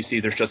slack because you see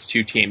there's just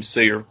 2 teams, so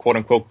you're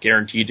quote-unquote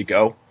guaranteed to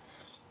go,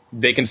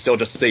 they can still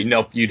just say,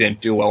 nope, you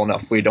didn't do well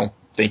enough. We don't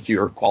think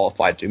you're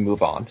qualified to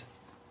move on.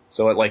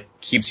 So it, like,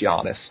 keeps you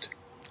honest.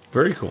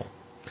 Very cool.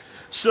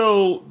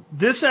 So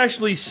this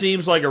actually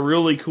seems like a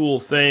really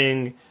cool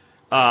thing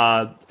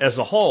as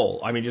a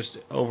whole. I mean, just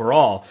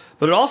overall.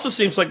 But it also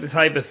seems like the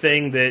type of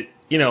thing that,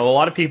 you know, a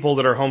lot of people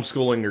that are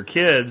homeschooling their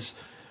kids,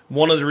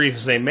 one of the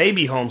reasons they may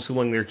be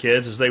homeschooling their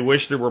kids is they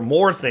wish there were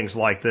more things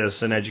like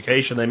this in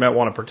education. They might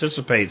want to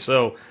participate.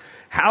 So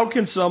how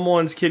can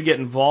someone's kid get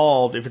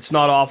involved if it's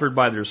not offered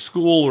by their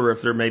school or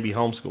if they're maybe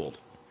homeschooled?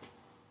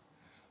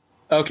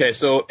 Okay,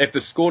 so if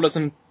the school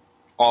doesn't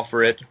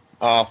offer it,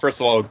 first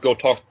of all, go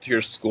talk to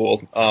your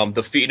school.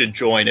 The fee to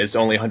join is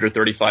only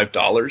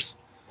 $135.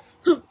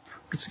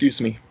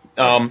 Excuse me.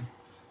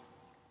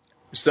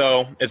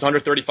 So it's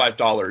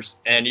 $135,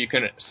 and you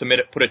can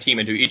put a team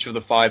into each of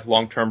the 5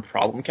 long-term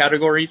problem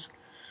categories.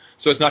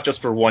 So it's not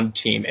just for one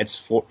team.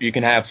 You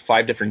can have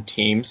 5 different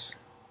teams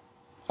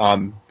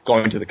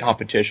going to the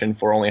competition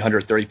for only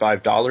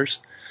 $135.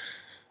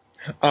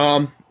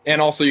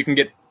 And also you can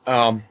get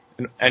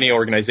any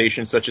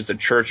organization, such as a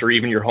church or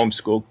even your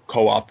homeschool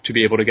co-op, to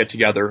be able to get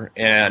together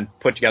and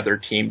put together a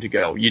team to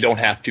go. You don't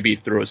have to be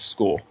through a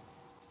school.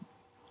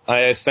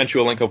 I sent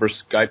you a link over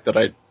Skype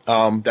that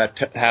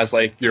has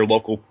like your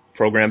local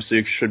program, so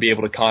you should be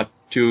able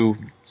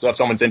so if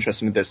someone's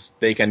interested in this,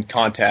 they can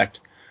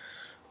contact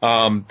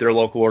their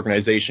local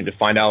organization to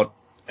find out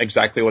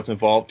exactly what's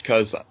involved,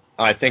 because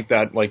I think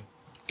that, like,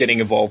 getting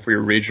involved for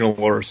your regional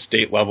or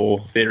state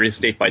level varies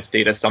state by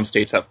state, as some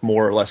states have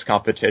more or less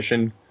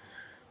competition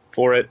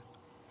for it.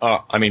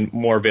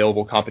 More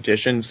available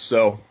competitions,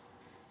 so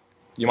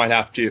you might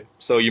have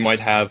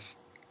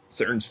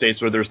certain states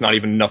where there's not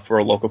even enough for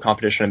a local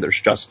competition and there's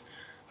just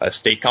a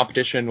state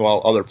competition,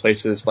 while other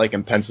places, like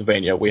in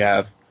Pennsylvania, we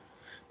have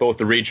both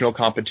a regional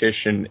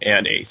competition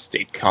and a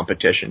state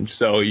competition.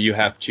 So you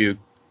have to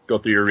go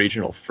through your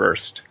regional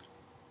first.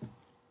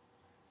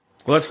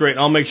 Well, that's great.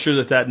 I'll make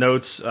sure that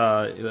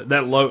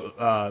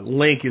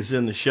link is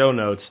in the show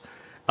notes.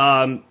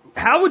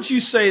 How would you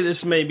say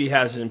this maybe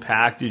has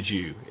impacted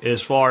you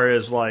as far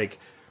as, like,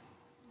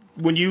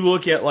 when you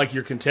look at, like,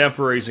 your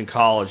contemporaries in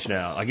college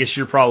now? I guess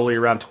you're probably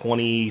around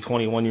 20,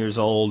 21 years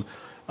old.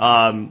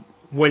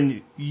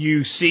 When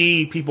you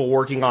see people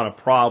working on a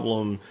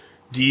problem,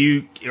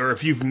 or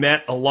if you've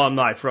met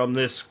alumni from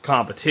this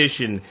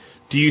competition,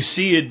 do you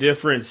see a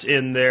difference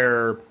in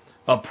their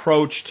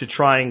approach to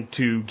trying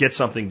to get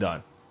something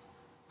done?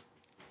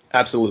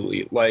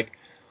 Absolutely.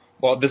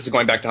 Well, this is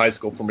going back to high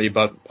school for me,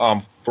 but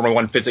for my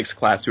one physics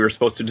class, we were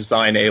supposed to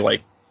design a,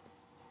 like,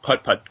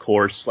 putt-putt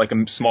course, like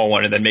a small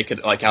one, and then make it,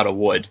 like, out of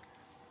wood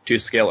to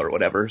scale or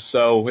whatever.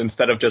 So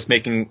instead of just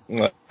making,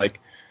 like,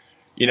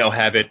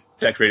 have it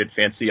decorated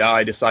fancy,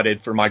 I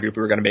decided for my group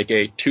we were going to make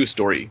a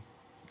 2-story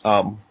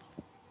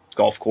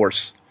golf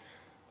course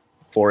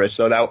for it.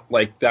 So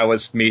that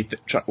was me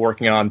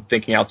working on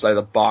thinking outside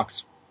the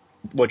box,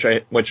 which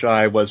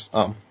I was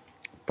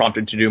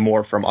prompted to do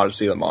more from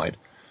Odyssey of the Mind.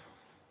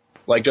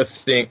 Like, just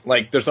think,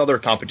 like, there's other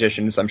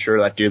competitions, I'm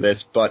sure, that do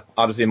this, but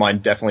Odyssey of the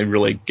Mind definitely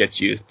really gets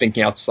you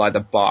thinking outside the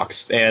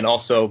box, and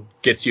also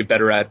gets you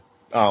better at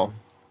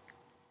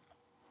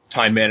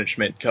time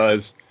management,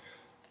 because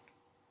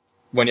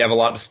when you have a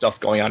lot of stuff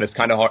going on, it's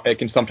kind of hard. It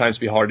can sometimes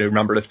be hard to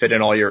remember to fit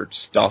in all your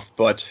stuff,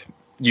 but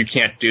you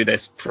can't do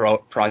this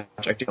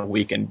project in a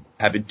week and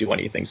have it do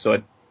anything, so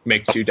it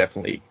makes you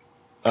definitely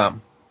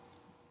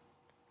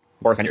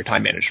work on your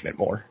time management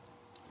more.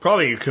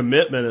 Probably a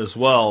commitment as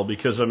well,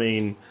 because, I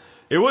mean,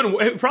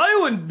 it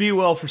probably wouldn't be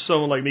well for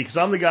someone like me, because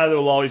I'm the guy that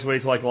will always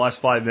wait till, like, the last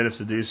 5 minutes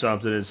to do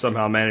something and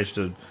somehow manage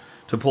to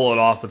pull it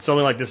off. But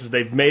something like this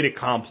they've made it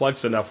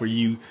complex enough where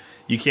you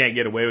can't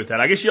get away with that.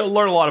 I guess you'll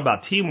learn a lot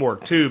about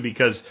teamwork, too,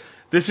 because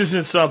this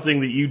isn't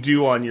something that you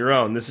do on your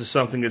own. This is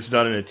something that's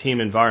done in a team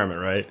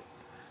environment, right?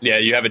 Yeah,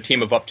 you have a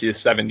team of up to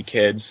 7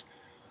 kids.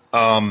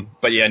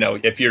 But yeah, no,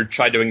 if you're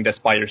trying doing this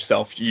by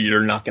yourself,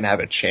 you're not going to have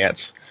a chance.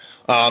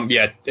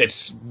 Yeah,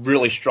 it's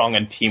really strong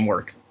on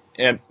teamwork.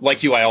 And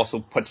like you, I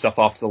also put stuff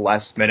off to the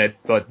last minute,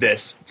 but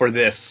it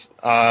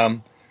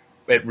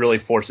really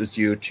forces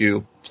you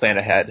to plan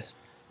ahead.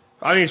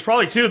 I mean, it's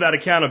probably, too, that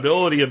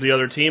accountability of the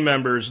other team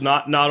members,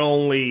 not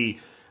only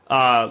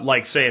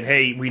like saying,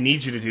 hey, we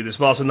need you to do this,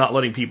 but also not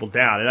letting people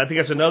down. And I think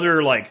that's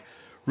another, like,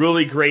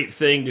 really great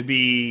thing to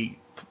be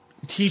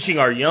teaching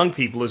our young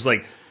people is,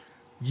 like,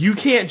 you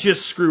can't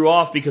just screw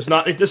off because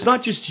it's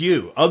not just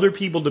you. Other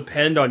people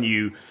depend on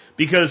you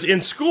because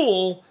in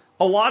school,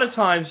 a lot of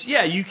times,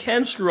 yeah, you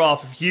can screw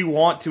off if you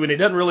want to, and it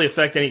doesn't really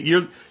affect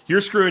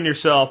you're screwing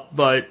yourself,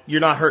 but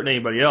you're not hurting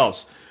anybody else.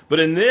 But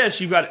in this,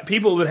 you've got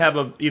people that have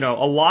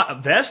a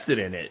lot vested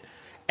in it.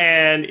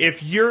 And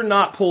if you're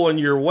not pulling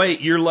your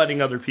weight, you're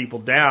letting other people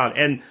down.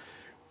 And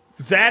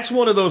that's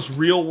one of those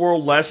real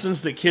world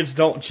lessons that kids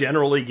don't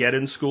generally get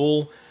in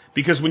school.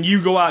 Because when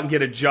you go out and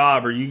get a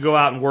job or you go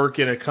out and work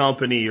in a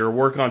company or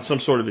work on some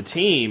sort of a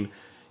team,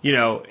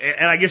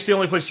 and I guess the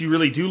only place you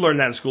really do learn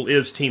that in school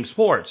is team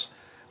sports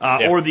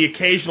or the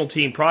occasional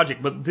team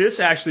project. But this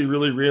actually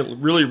really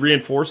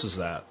reinforces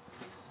that.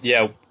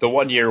 Yeah, the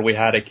one year we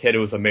had a kid who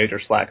was a major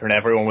slacker, and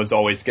everyone was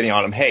always getting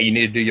on him, hey, you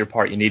need to do your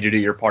part,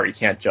 you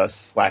can't just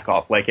slack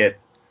off like it.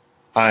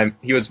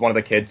 He was one of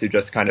the kids who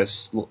just kind of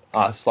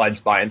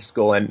slides by in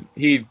school, and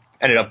he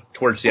ended up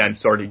towards the end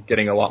started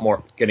getting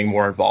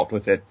more involved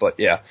with it. But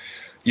yeah,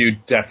 you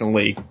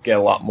definitely get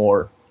a lot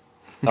more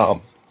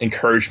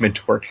encouragement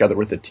to work together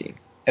with the team.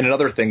 And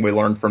another thing we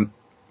learned from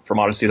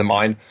Odyssey of the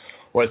Mind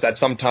was that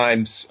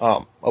sometimes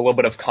a little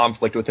bit of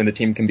conflict within the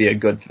team can be a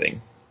good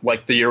thing.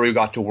 Like the year we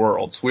got to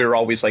Worlds, we were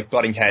always like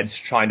butting heads,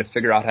 trying to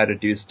figure out how to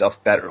do stuff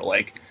better.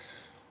 Like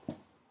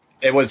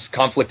it was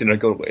conflict in a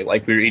good way.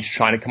 Like we were each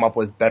trying to come up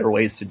with better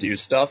ways to do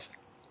stuff,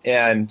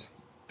 and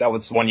that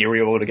was one year we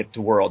were able to get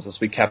to Worlds as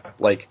we kept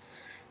like,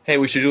 hey,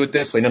 we should do it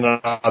this way. No,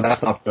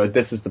 that's not good.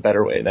 This is the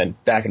better way. And then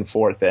back and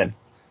forth. And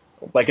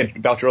like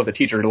about the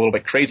teacher, a little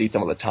bit crazy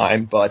some of the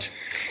time, but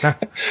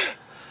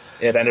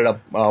it ended up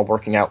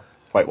working out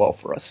quite well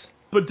for us.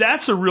 But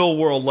that's a real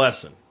world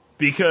lesson.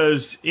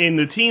 Because in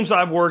the teams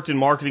I've worked in,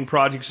 marketing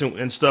projects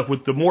and stuff,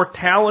 with the more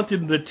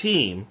talented the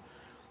team,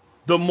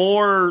 the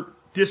more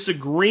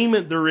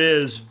disagreement there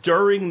is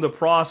during the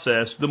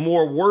process, the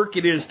more work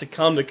it is to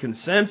come to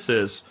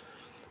consensus.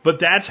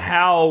 But that's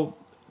how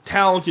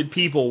talented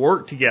people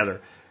work together.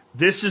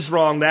 This is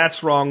wrong,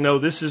 that's wrong, no,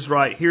 this is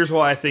right, here's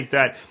why I think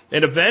that.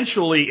 And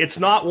eventually, it's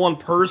not one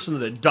person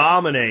that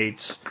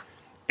dominates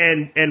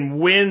and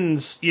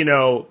wins,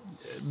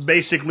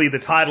 basically the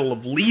title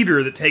of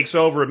leader that takes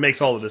over and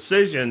makes all the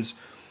decisions.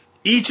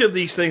 Each of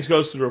these things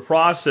goes through a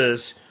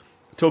process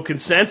till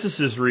consensus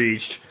is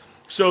reached,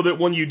 so that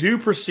when you do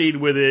proceed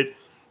with it,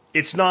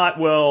 it's not,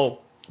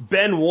 well,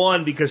 Ben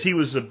won because he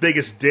was the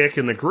biggest dick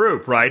in the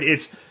group, right?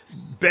 It's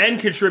Ben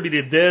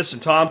contributed this,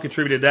 and Tom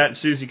contributed that, and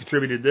Susie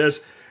contributed this,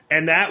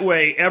 and that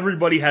way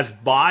everybody has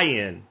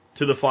buy-in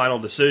to the final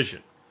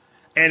decision.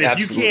 And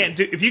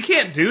if you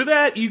can't do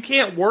that, you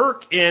can't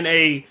work in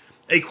a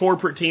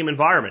corporate team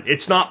environment.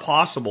 It's not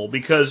possible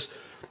because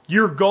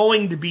you're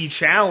going to be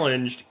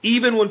challenged.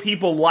 Even when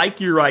people like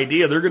your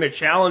idea, they're going to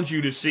challenge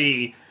you to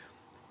see,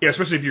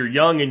 especially if you're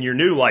young and you're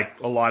new, like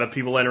a lot of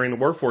people entering the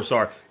workforce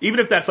are. Even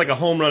if that's like a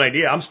home run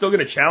idea, I'm still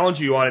going to challenge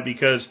you on it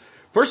because,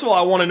 first of all,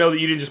 I want to know that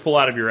you didn't just pull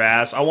out of your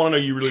ass. I want to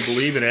know you really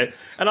believe in it.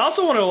 And I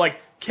also want to know, like,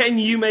 can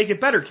you make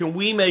it better? Can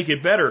we make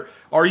it better?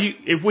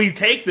 If we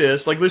take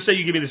this, like, let's say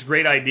you give me this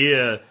great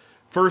idea,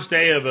 first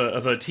day of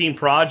a team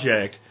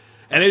project,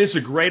 and it is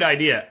a great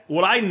idea.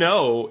 What I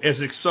know,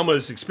 as someone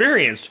that's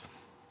experienced,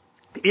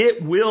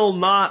 it will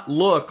not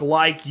look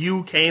like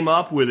you came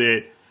up with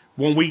it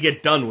when we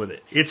get done with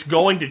it. It's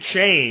going to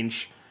change.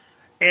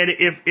 And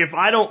if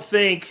I don't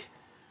think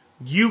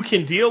you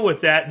can deal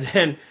with that,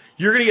 then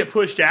you're going to get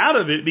pushed out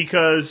of it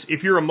because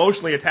if you're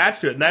emotionally attached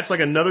to it, and that's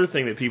like another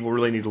thing that people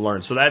really need to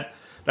learn. So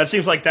that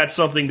seems like that's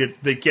something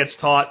that gets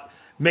taught,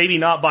 maybe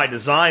not by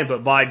design,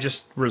 but by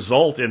just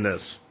result in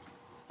this.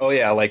 Oh,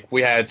 yeah, like,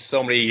 we had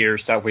so many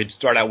years that we'd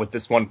start out with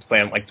this one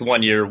plan. Like, the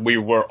one year, we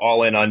were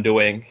all in on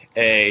doing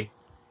a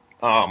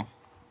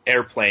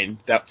airplane.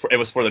 It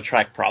was for the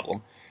track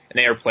problem, an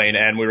airplane,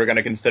 and we were going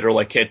to consider,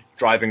 like, it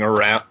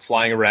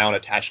flying around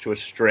attached to a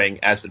string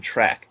as the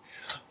track.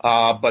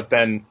 But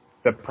then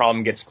the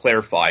problem gets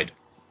clarified,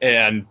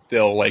 and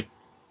they'll, like,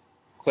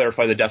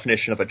 clarify the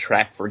definition of a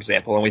track, for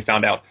example, and we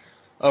found out,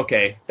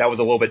 okay, that was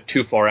a little bit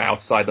too far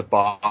outside the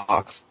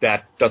box.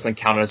 That doesn't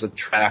count as a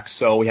track,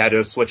 so we had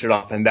to switch it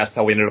up, and that's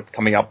how we ended up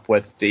coming up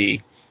with the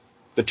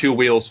 2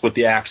 wheels with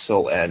the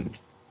axle and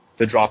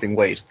the dropping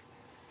weight.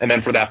 And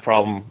then for that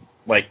problem,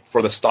 like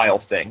for the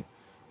style thing,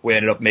 we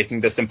ended up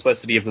making the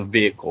simplicity of the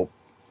vehicle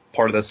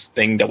part of this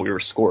thing that we were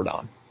scored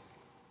on.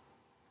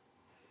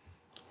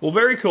 Well,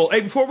 very cool.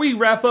 Hey, before we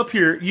wrap up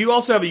here, you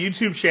also have a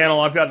YouTube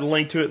channel. I've got the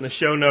link to it in the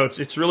show notes.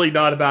 It's really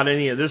not about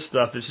any of this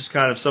stuff. It's just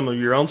kind of some of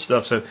your own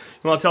stuff. So you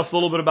want to tell us a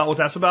little bit about what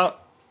that's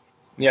about?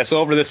 Yeah, so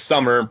over this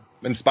summer,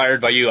 inspired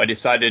by you, I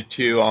decided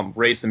to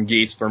raise some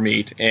geese for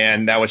meat,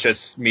 and that was just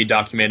me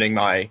documenting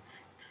my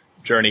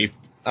journey.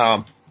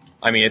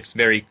 It's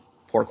very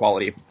poor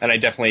quality, and I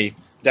definitely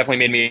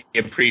made me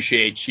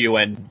appreciate you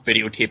and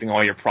videotaping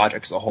all your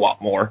projects a whole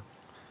lot more.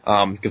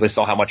 Because I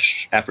saw how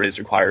much effort is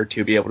required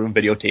to be able to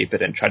videotape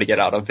it and try to get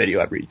out a video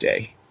every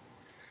day.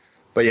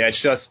 But yeah,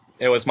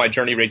 it was my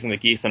journey raising the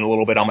geese and a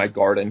little bit on my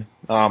garden.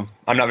 I'm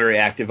not very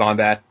active on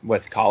that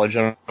with college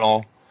and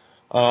all.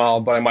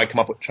 But I might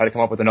try to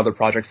come up with another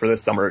project for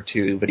this summer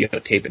to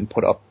videotape and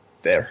put up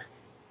there.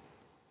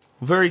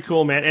 Very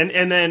cool, man.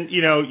 And then,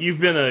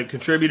 you've been a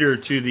contributor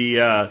to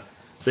the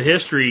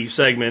history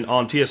segment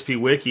on TSP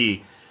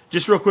Wiki.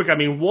 Just real quick,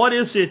 what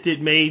is it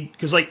that made,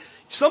 because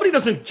somebody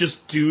doesn't just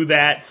do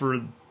that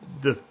for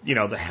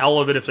the hell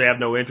of it if they have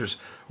no interest.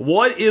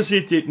 What is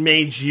it that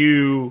made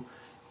you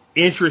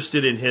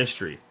interested in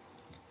history?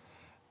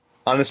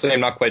 Honestly,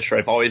 I'm not quite sure.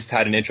 I've always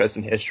had an interest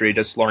in history,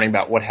 just learning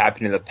about what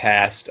happened in the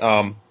past.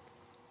 I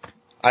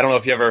don't know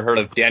if you ever heard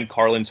of Dan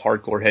Carlin's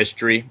Hardcore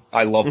History.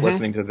 I love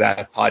listening to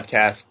that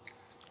podcast.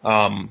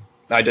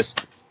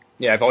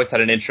 I've always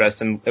had an interest,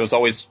 and it was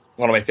always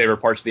one of my favorite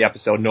parts of the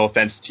episode, no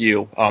offense to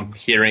you,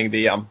 hearing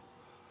the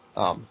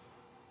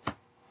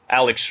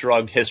Alex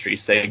Shrugged history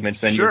segments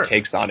and your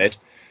takes on it.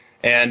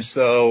 And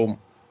so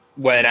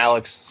when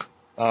Alex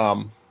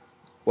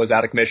was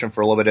out of commission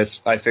for a little bit,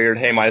 I figured,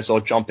 hey, might as well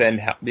jump in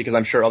because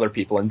I'm sure other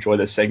people enjoy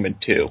this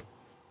segment too.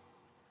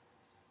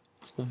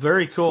 Well,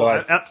 very cool.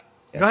 So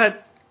go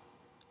ahead.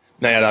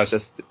 No, that was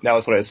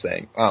what I was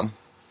saying.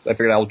 So I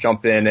figured I'll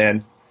jump in,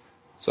 and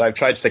so I've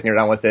tried sticking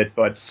around with it,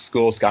 but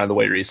school's gotten in the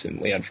way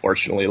recently,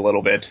 unfortunately, a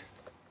little bit.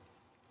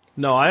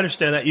 No, I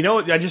understand that.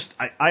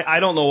 I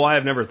don't know why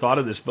I've never thought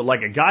of this, but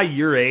like a guy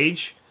your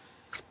age,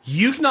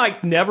 you've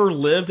never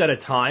lived at a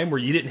time where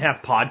you didn't have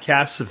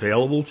podcasts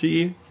available to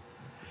you.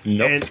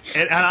 Nope.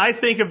 And I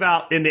think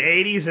about in the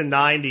 80s and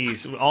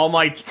 90s, all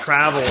my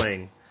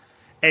traveling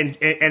and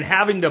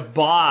having to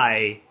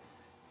buy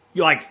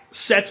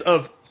sets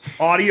of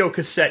audio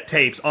cassette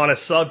tapes on a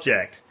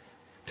subject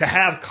to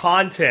have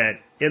content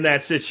in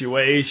that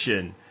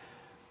situation.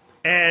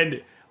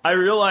 And I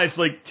realized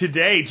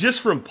today,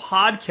 just from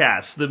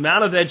podcasts, the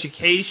amount of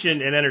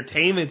education and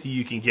entertainment that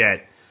you can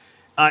get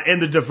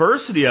and the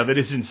diversity of it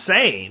is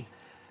insane.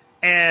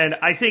 And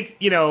I think,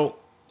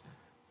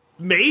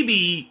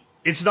 maybe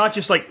it's not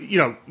just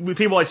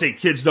people always say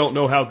kids don't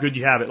know how good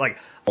you have it.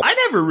 I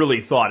never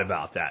really thought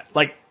about that.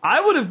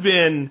 I would have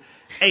been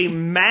a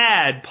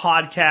mad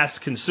podcast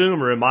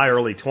consumer in my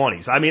early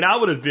 20s. I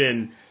would have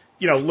been,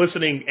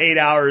 listening 8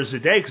 hours a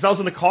day because I was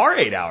in the car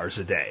 8 hours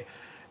a day.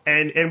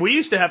 And we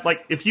used to have,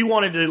 if you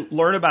wanted to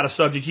learn about a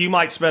subject, you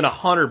might spend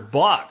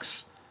 $100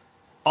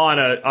 on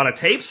a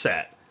tape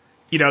set,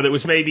 that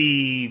was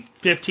maybe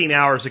 15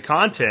 hours of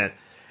content.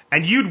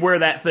 And you'd wear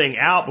that thing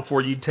out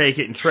before you'd take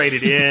it and trade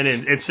it in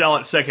and sell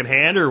it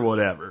secondhand or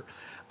whatever.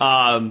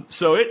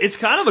 So it's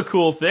kind of a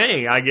cool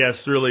thing, I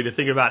guess, really, to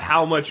think about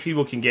how much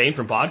people can gain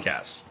from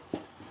podcasts.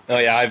 Oh,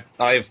 yeah,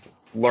 I've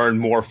learned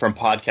more from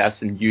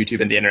podcasts and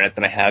YouTube and the internet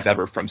than I have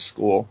ever from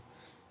school.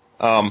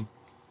 How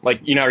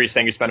you're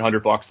saying you spend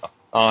 $100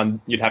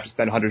 on, you'd have to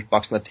spend $100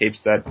 on the tapes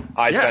that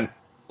I spent,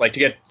 to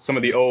get some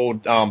of the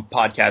old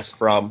podcasts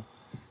from,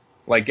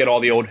 get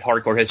all the old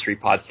hardcore history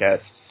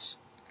podcasts.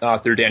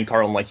 Through Dan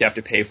Carlin, you have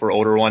to pay for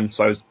older ones,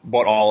 so I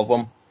bought all of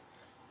them.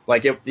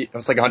 It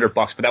was $100,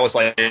 but that was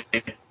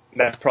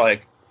that's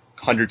probably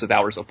hundreds of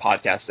hours of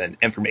podcasts and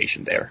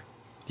information there.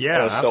 Yeah,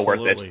 it was absolutely.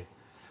 So worth it.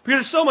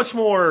 Because it's so much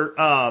more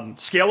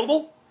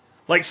scalable.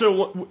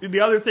 So the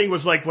other thing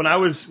was when I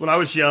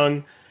was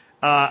young,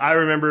 I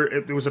remember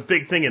it was a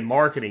big thing in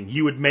marketing.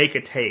 You would make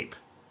a tape.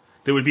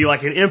 There would be an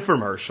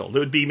infomercial.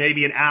 There would be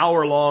maybe an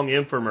hour-long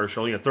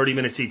infomercial, 30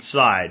 minutes each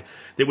side,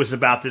 that was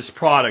about this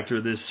product or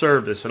this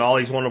service and all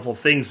these wonderful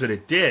things that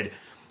it did.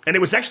 And it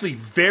was actually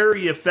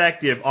very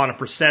effective on a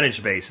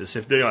percentage basis.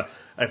 If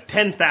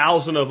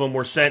 10,000 of them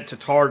were sent to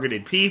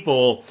targeted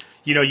people,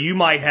 you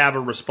might have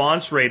a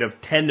response rate of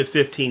 10 to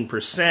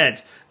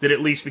 15% that at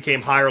least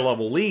became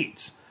higher-level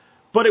leads.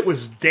 But it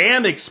was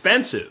damn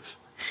expensive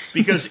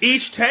because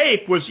each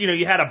tape was,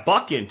 you had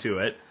 $1 into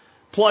it,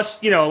 plus,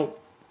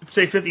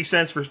 say 50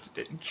 cents for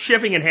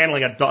shipping and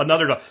handling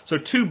another, so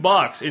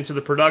 $2 into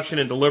the production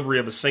and delivery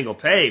of a single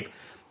tape.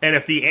 And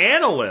if the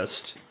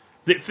analyst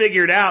that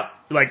figured out,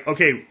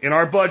 okay, in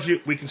our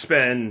budget we can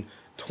spend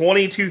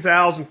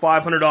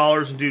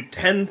 $22,500 and do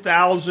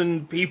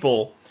 10,000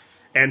 people,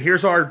 and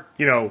here's our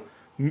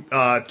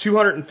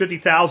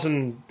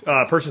 250,000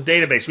 person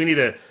database. We need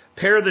to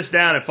pare this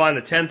down and find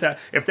the 10,000.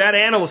 If that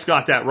analyst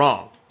got that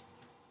wrong,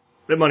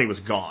 the money was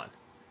gone.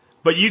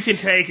 But you can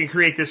take and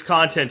create this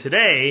content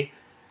today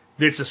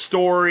that's a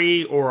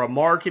story or a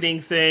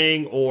marketing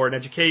thing or an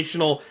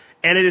educational,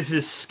 and it is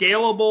as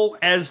scalable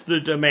as the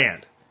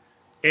demand.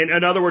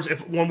 In other words,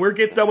 when we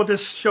get done with this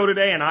show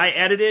today and I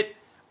edit it,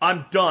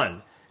 I'm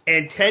done.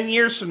 And 10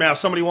 years from now, if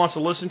somebody wants to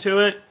listen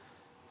to it,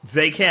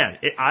 they can.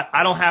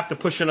 I don't have to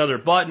push another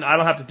button. I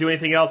don't have to do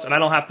anything else, and I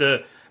don't have to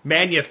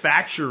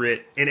manufacture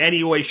it in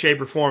any way,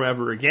 shape, or form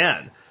ever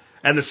again.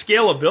 And the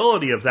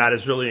scalability of that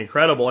is really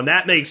incredible, and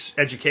that makes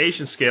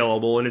education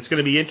scalable, and it's going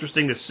to be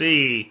interesting to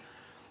see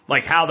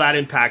like how that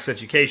impacts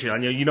education. I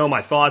know you know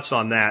my thoughts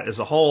on that as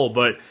a whole,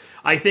 but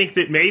I think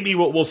that maybe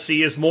what we'll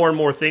see is more and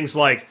more things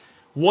like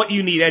what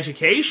you need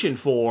education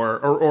for,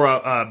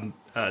 or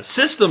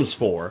systems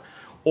for,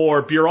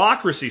 or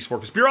bureaucracies for,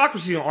 because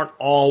bureaucracies aren't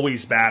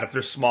always bad if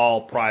they're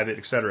small, private,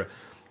 etc.,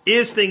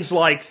 is things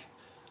like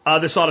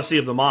this Odyssey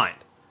of the Mind.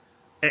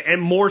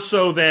 And more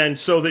so than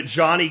so that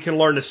Johnny can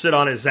learn to sit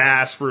on his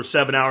ass for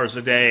 7 hours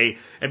a day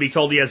and be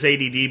told he has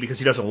ADD because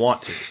he doesn't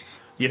want to.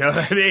 You know what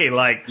I mean?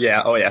 Like,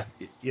 yeah, oh yeah.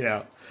 You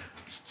know.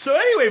 So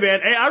anyway, man,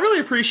 I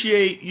really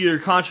appreciate your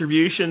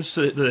contributions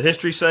to the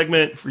history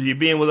segment, for you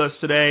being with us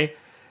today,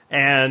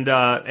 and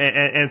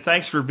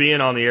thanks for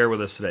being on the air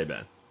with us today,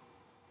 Ben.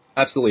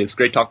 Absolutely. It's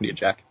great talking to you,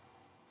 Jack.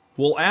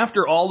 Well,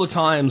 after all the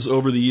times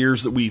over the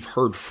years that we've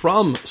heard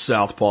from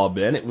Southpaw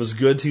Ben, it was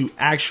good to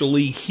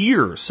actually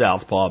hear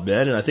Southpaw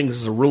Ben, and I think this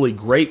is a really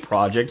great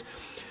project,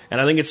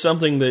 and I think it's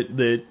something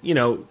that you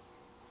know,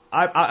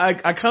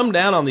 I come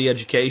down on the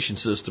education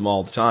system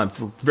all the time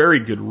for very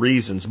good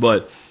reasons,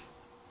 but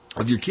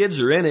if your kids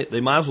are in it, they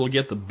might as well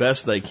get the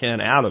best they can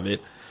out of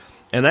it,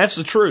 and that's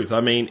the truth. I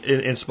mean,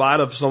 in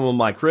spite of some of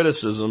my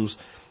criticisms,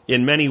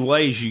 in many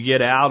ways, you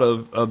get out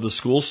of the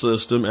school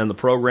system and the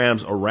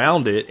programs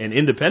around it, and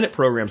independent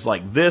programs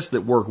like this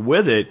that work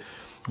with it,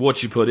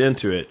 what you put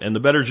into it. And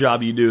the better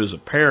job you do as a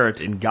parent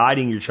in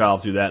guiding your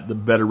child through that, the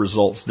better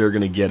results they're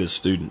going to get as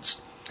students.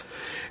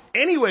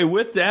 Anyway,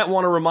 with that, I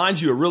want to remind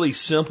you a really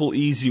simple,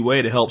 easy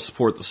way to help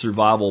support the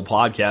Survival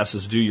Podcast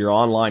is do your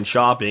online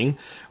shopping.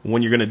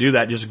 When you're going to do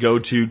that, just go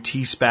to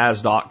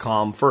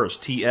tspaz.com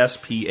first.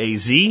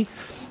 TSPAZ,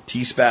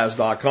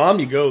 tspaz.com.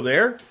 You go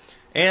there.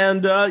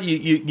 And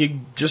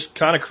you just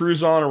kind of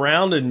cruise on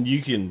around, and you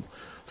can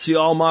see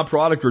all my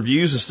product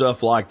reviews and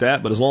stuff like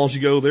that. But as long as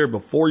you go there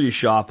before you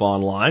shop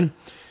online,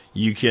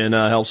 you can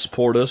help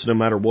support us no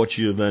matter what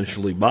you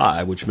eventually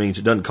buy, which means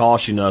it doesn't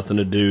cost you nothing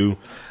to do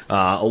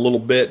a little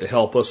bit to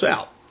help us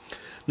out.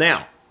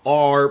 Now,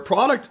 our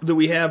product that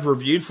we have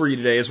reviewed for you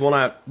today is one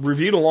I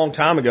reviewed a long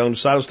time ago and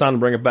decided it was time to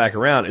bring it back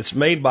around. It's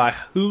made by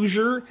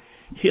Hoosier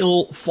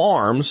Hill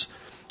Farms,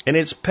 and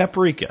it's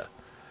paprika.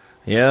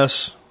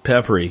 Yes,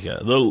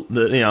 paprika,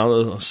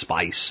 the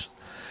spice.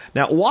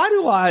 Now, why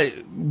do I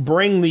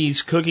bring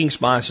these cooking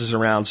spices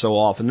around so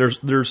often?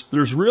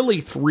 There's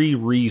really three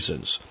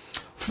reasons.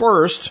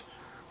 First,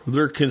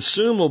 they're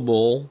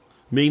consumable,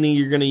 meaning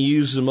you're going to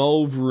use them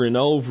over and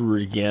over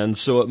again,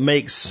 so it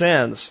makes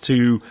sense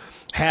to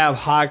have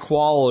high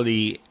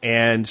quality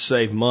and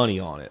save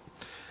money on it.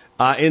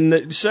 And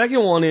the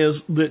second one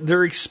is that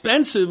they're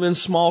expensive in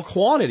small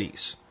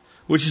quantities,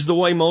 which is the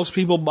way most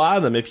people buy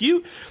them. If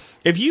you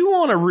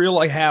want to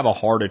really have a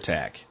heart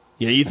attack,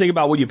 you think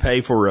about what you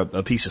pay for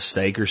a piece of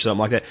steak or something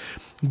like that,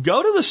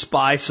 go to the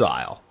spice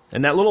aisle,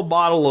 and that little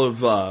bottle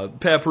of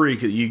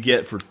paprika you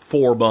get for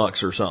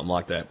 $4 or something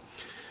like that.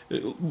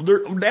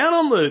 Down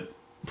on the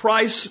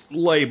price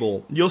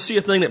label, you'll see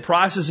a thing that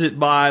prices it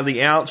by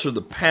the ounce or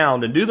the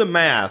pound, and do the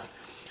math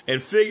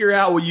and figure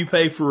out what you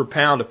pay for a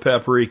pound of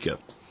paprika.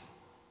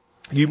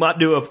 You might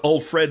do an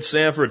old Fred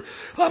Sanford,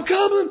 I'm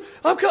coming.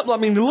 I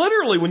mean,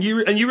 literally, when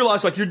you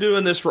realize like you're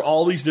doing this for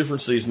all these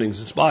different seasonings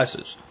and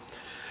spices.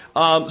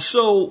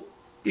 So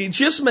it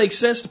just makes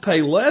sense to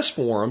pay less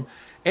for them.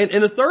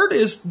 And the third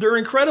is they're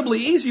incredibly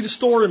easy to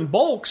store in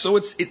bulk. So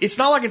it's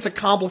not like it's a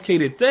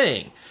complicated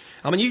thing.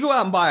 I mean, you go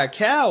out and buy a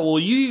cow, well,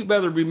 you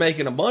better be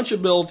making a bunch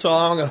of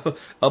biltong,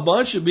 a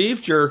bunch of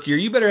beef jerky, or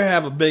you better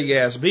have a big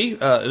ass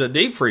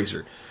deep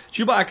freezer. If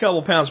you buy a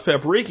couple pounds of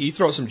paprika, you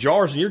throw it in some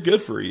jars and you're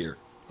good for a year.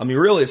 I mean,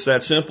 really, it's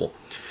that simple.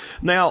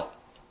 Now,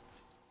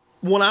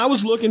 when I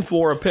was looking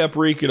for a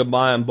paprika to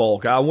buy in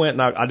bulk, I went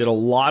and I did a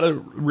lot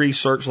of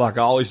research like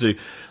I always do.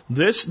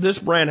 This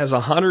brand has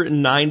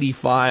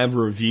 195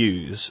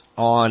 reviews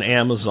on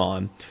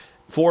Amazon,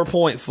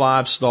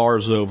 4.5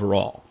 stars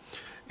overall.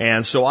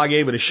 And so I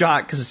gave it a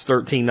shot because it's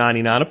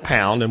 $13.99 a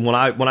pound. And when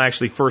I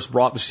actually first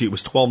brought this to you, it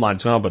was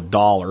 $12.99,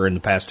 $1 in the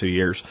past 2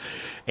 years.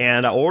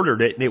 And I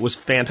ordered it, and it was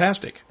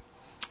fantastic.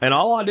 And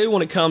all I do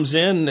when it comes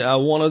in,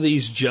 one of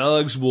these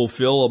jugs will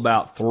fill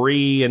about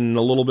 3 and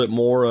a little bit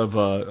more of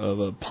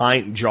a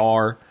pint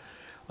jar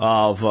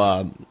of,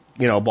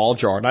 ball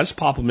jar. And I just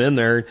pop them in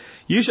there.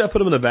 Usually I put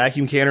them in the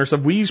vacuum can or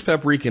stuff. We use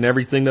paprika and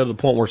everything to the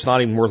point where it's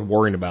not even worth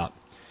worrying about.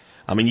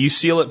 I mean, you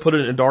seal it, put it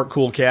in a dark,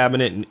 cool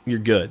cabinet, and you're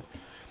good.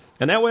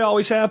 And that way I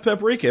always have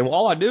paprika. And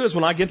all I do is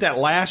when I get that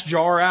last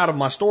jar out of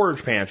my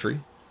storage pantry,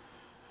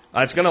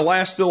 it's going to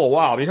last still a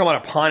while. You're talking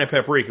about a pint of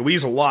paprika. We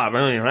use a lot, but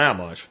I don't even have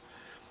much.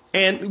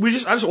 And I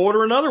just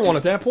order another one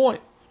at that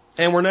point,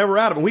 and we're never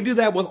out of it. We do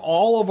that with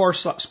all of our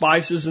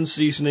spices and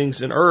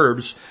seasonings and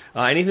herbs.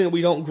 Anything that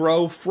we don't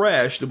grow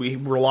fresh, that we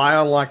rely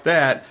on like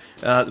that,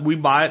 we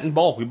buy it in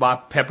bulk. We buy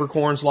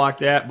peppercorns like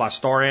that, buy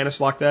star anise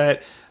like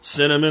that,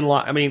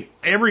 cinnamon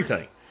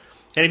everything.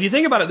 And if you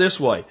think about it this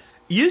way,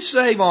 you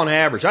save on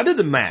average, I did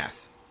the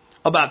math,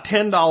 about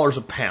 $10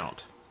 a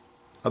pound.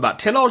 About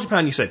 $10 a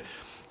pound you save.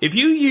 If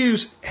you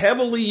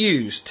heavily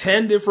use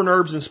 10 different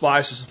herbs and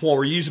spices,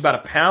 where you use about a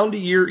pound a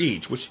year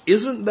each, which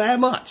isn't that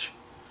much,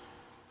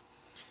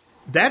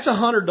 that's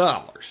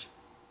 $100.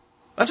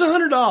 That's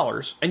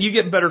 $100, and you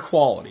get better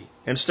quality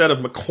instead of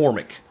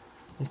McCormick.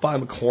 Don't buy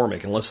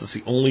McCormick unless it's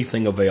the only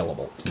thing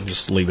available. We'll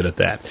just leave it at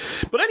that.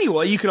 But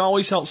anyway, you can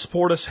always help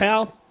support us.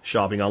 How?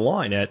 Shopping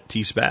online at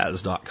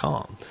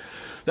tspaz.com.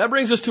 That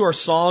brings us to our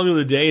song of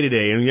the day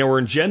today. And we're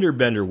in Gender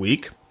Bender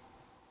Week.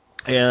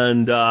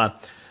 And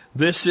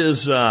this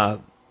is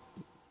the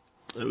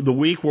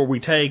week where we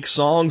take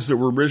songs that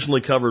were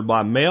originally covered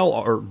by male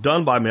or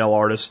done by male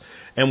artists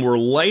and were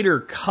later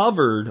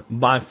covered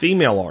by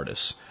female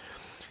artists.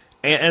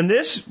 And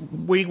this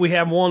week we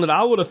have one that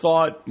I would have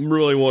thought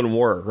really wouldn't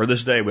work, or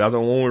this day I thought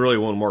one really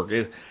wouldn't work.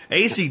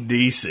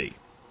 AC/DC.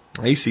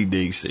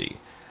 AC/DC.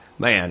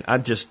 Man, I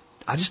just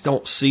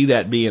don't see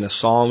that being a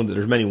song that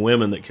there's many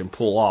women that can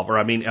pull off, or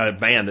I mean a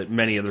band that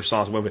many of their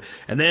songs women.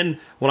 And then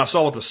when I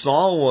saw what the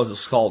song was,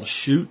 it's called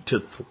Shoot to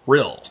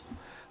Thrill.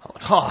 I'm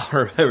like, oh, I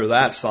remember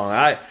that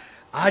song.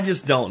 I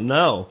just don't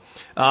know.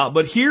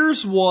 But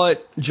here's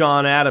what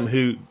John Adam,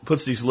 who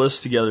puts these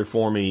lists together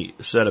for me,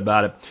 said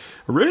about it.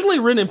 Originally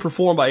written and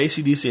performed by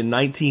AC/DC in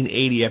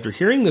 1980, after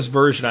hearing this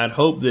version, I'd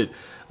hoped that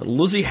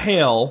Lizzie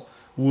Hale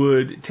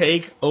would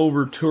take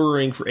over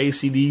touring for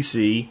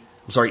AC/DC.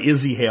 I'm sorry,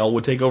 Izzy Hale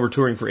would take over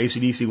touring for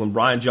AC/DC when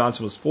Brian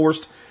Johnson was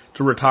forced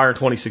to retire in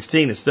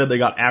 2016. Instead, they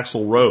got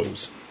Axl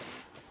Rose.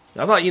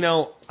 I thought,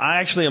 I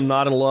actually am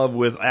not in love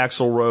with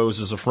Axl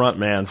Rose as a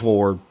frontman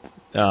for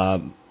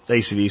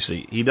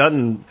AC/DC. He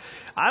doesn't.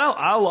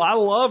 I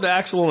loved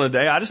Axl in a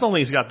day. I just don't think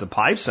he's got the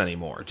pipes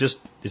anymore.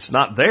 It's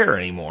not there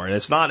anymore, and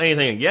it's not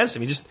anything against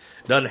him. He just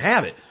doesn't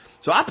have it.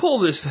 So I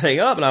pulled this thing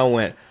up and I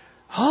went,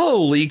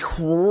 "Holy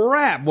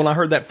crap!" when I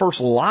heard that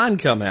first line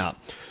come out.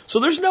 So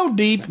there's no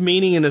deep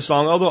meaning in this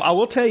song. Although I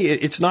will tell you,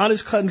 it's not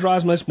as cut and dry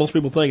as most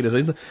people think it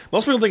is.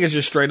 Most people think it's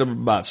just straight up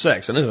about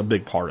sex, and it's a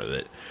big part of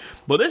it.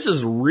 But this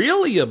is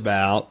really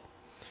about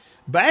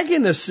back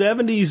in the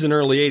 70s and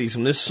early 80s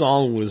when this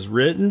song was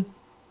written.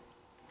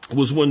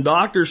 Was when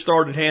doctors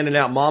started handing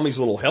out Mommy's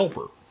Little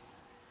Helper,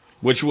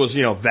 which was,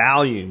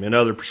 Valium and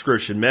other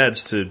prescription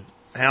meds to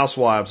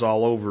housewives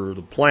all over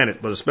the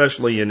planet, but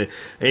especially in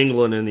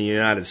England and the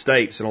United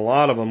States. And a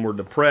lot of them were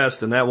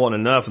depressed, and that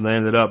wasn't enough, and they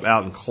ended up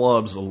out in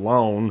clubs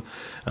alone,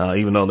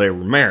 even though they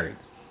were married.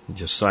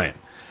 Just saying.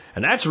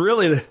 And that's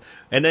really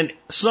and then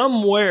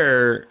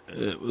somewhere,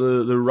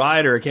 the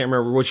writer, I can't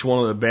remember which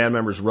one of the band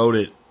members wrote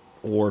it,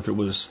 or if it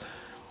was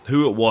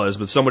who it was,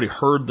 but somebody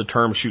heard the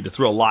term Shoot to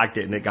Thrill, liked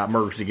it, and it got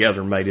merged together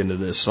and made into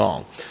this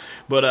song.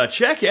 But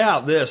check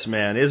out this,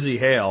 man, Izzy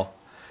Hale.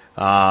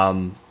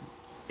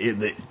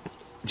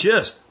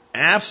 Just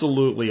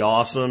absolutely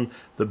awesome.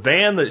 The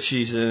band that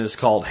she's in is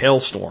called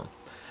Hailstorm.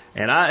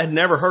 And I had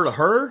never heard of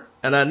her,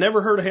 and I'd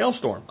never heard of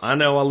Hailstorm. I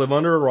know I live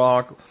under a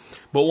rock,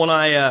 but when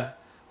I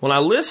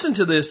listened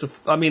to this, the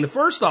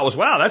first thought was,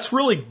 wow, that's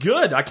really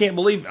good. I can't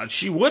believe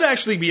she would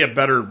actually be a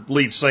better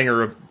lead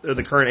singer of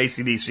the current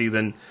AC/DC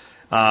than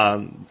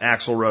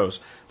Axl Rose.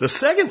 The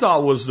second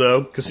thought was,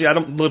 though, because see, I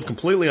don't live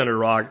completely under a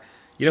rock.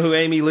 You know who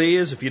Amy Lee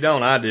is? If you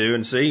don't, I do.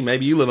 And see,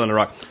 maybe you live under a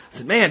rock. I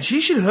said, man,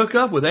 she should hook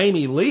up with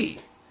Amy Lee.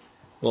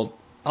 Well,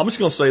 I'm just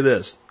going to say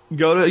this.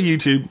 Go to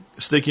YouTube,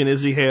 stick in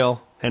Izzy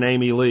Hale and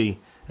Amy Lee,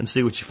 and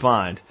see what you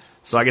find.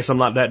 So I guess I'm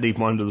not that deep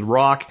under the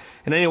rock.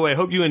 And anyway, I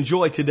hope you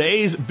enjoy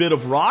today's bit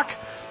of rock.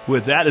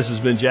 With that, this has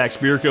been Jack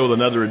Spirko with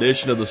another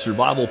edition of the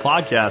Survival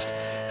Podcast,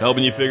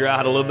 helping you figure out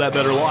how to live that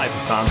better life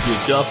if times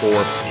get tough or even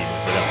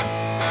if they don't.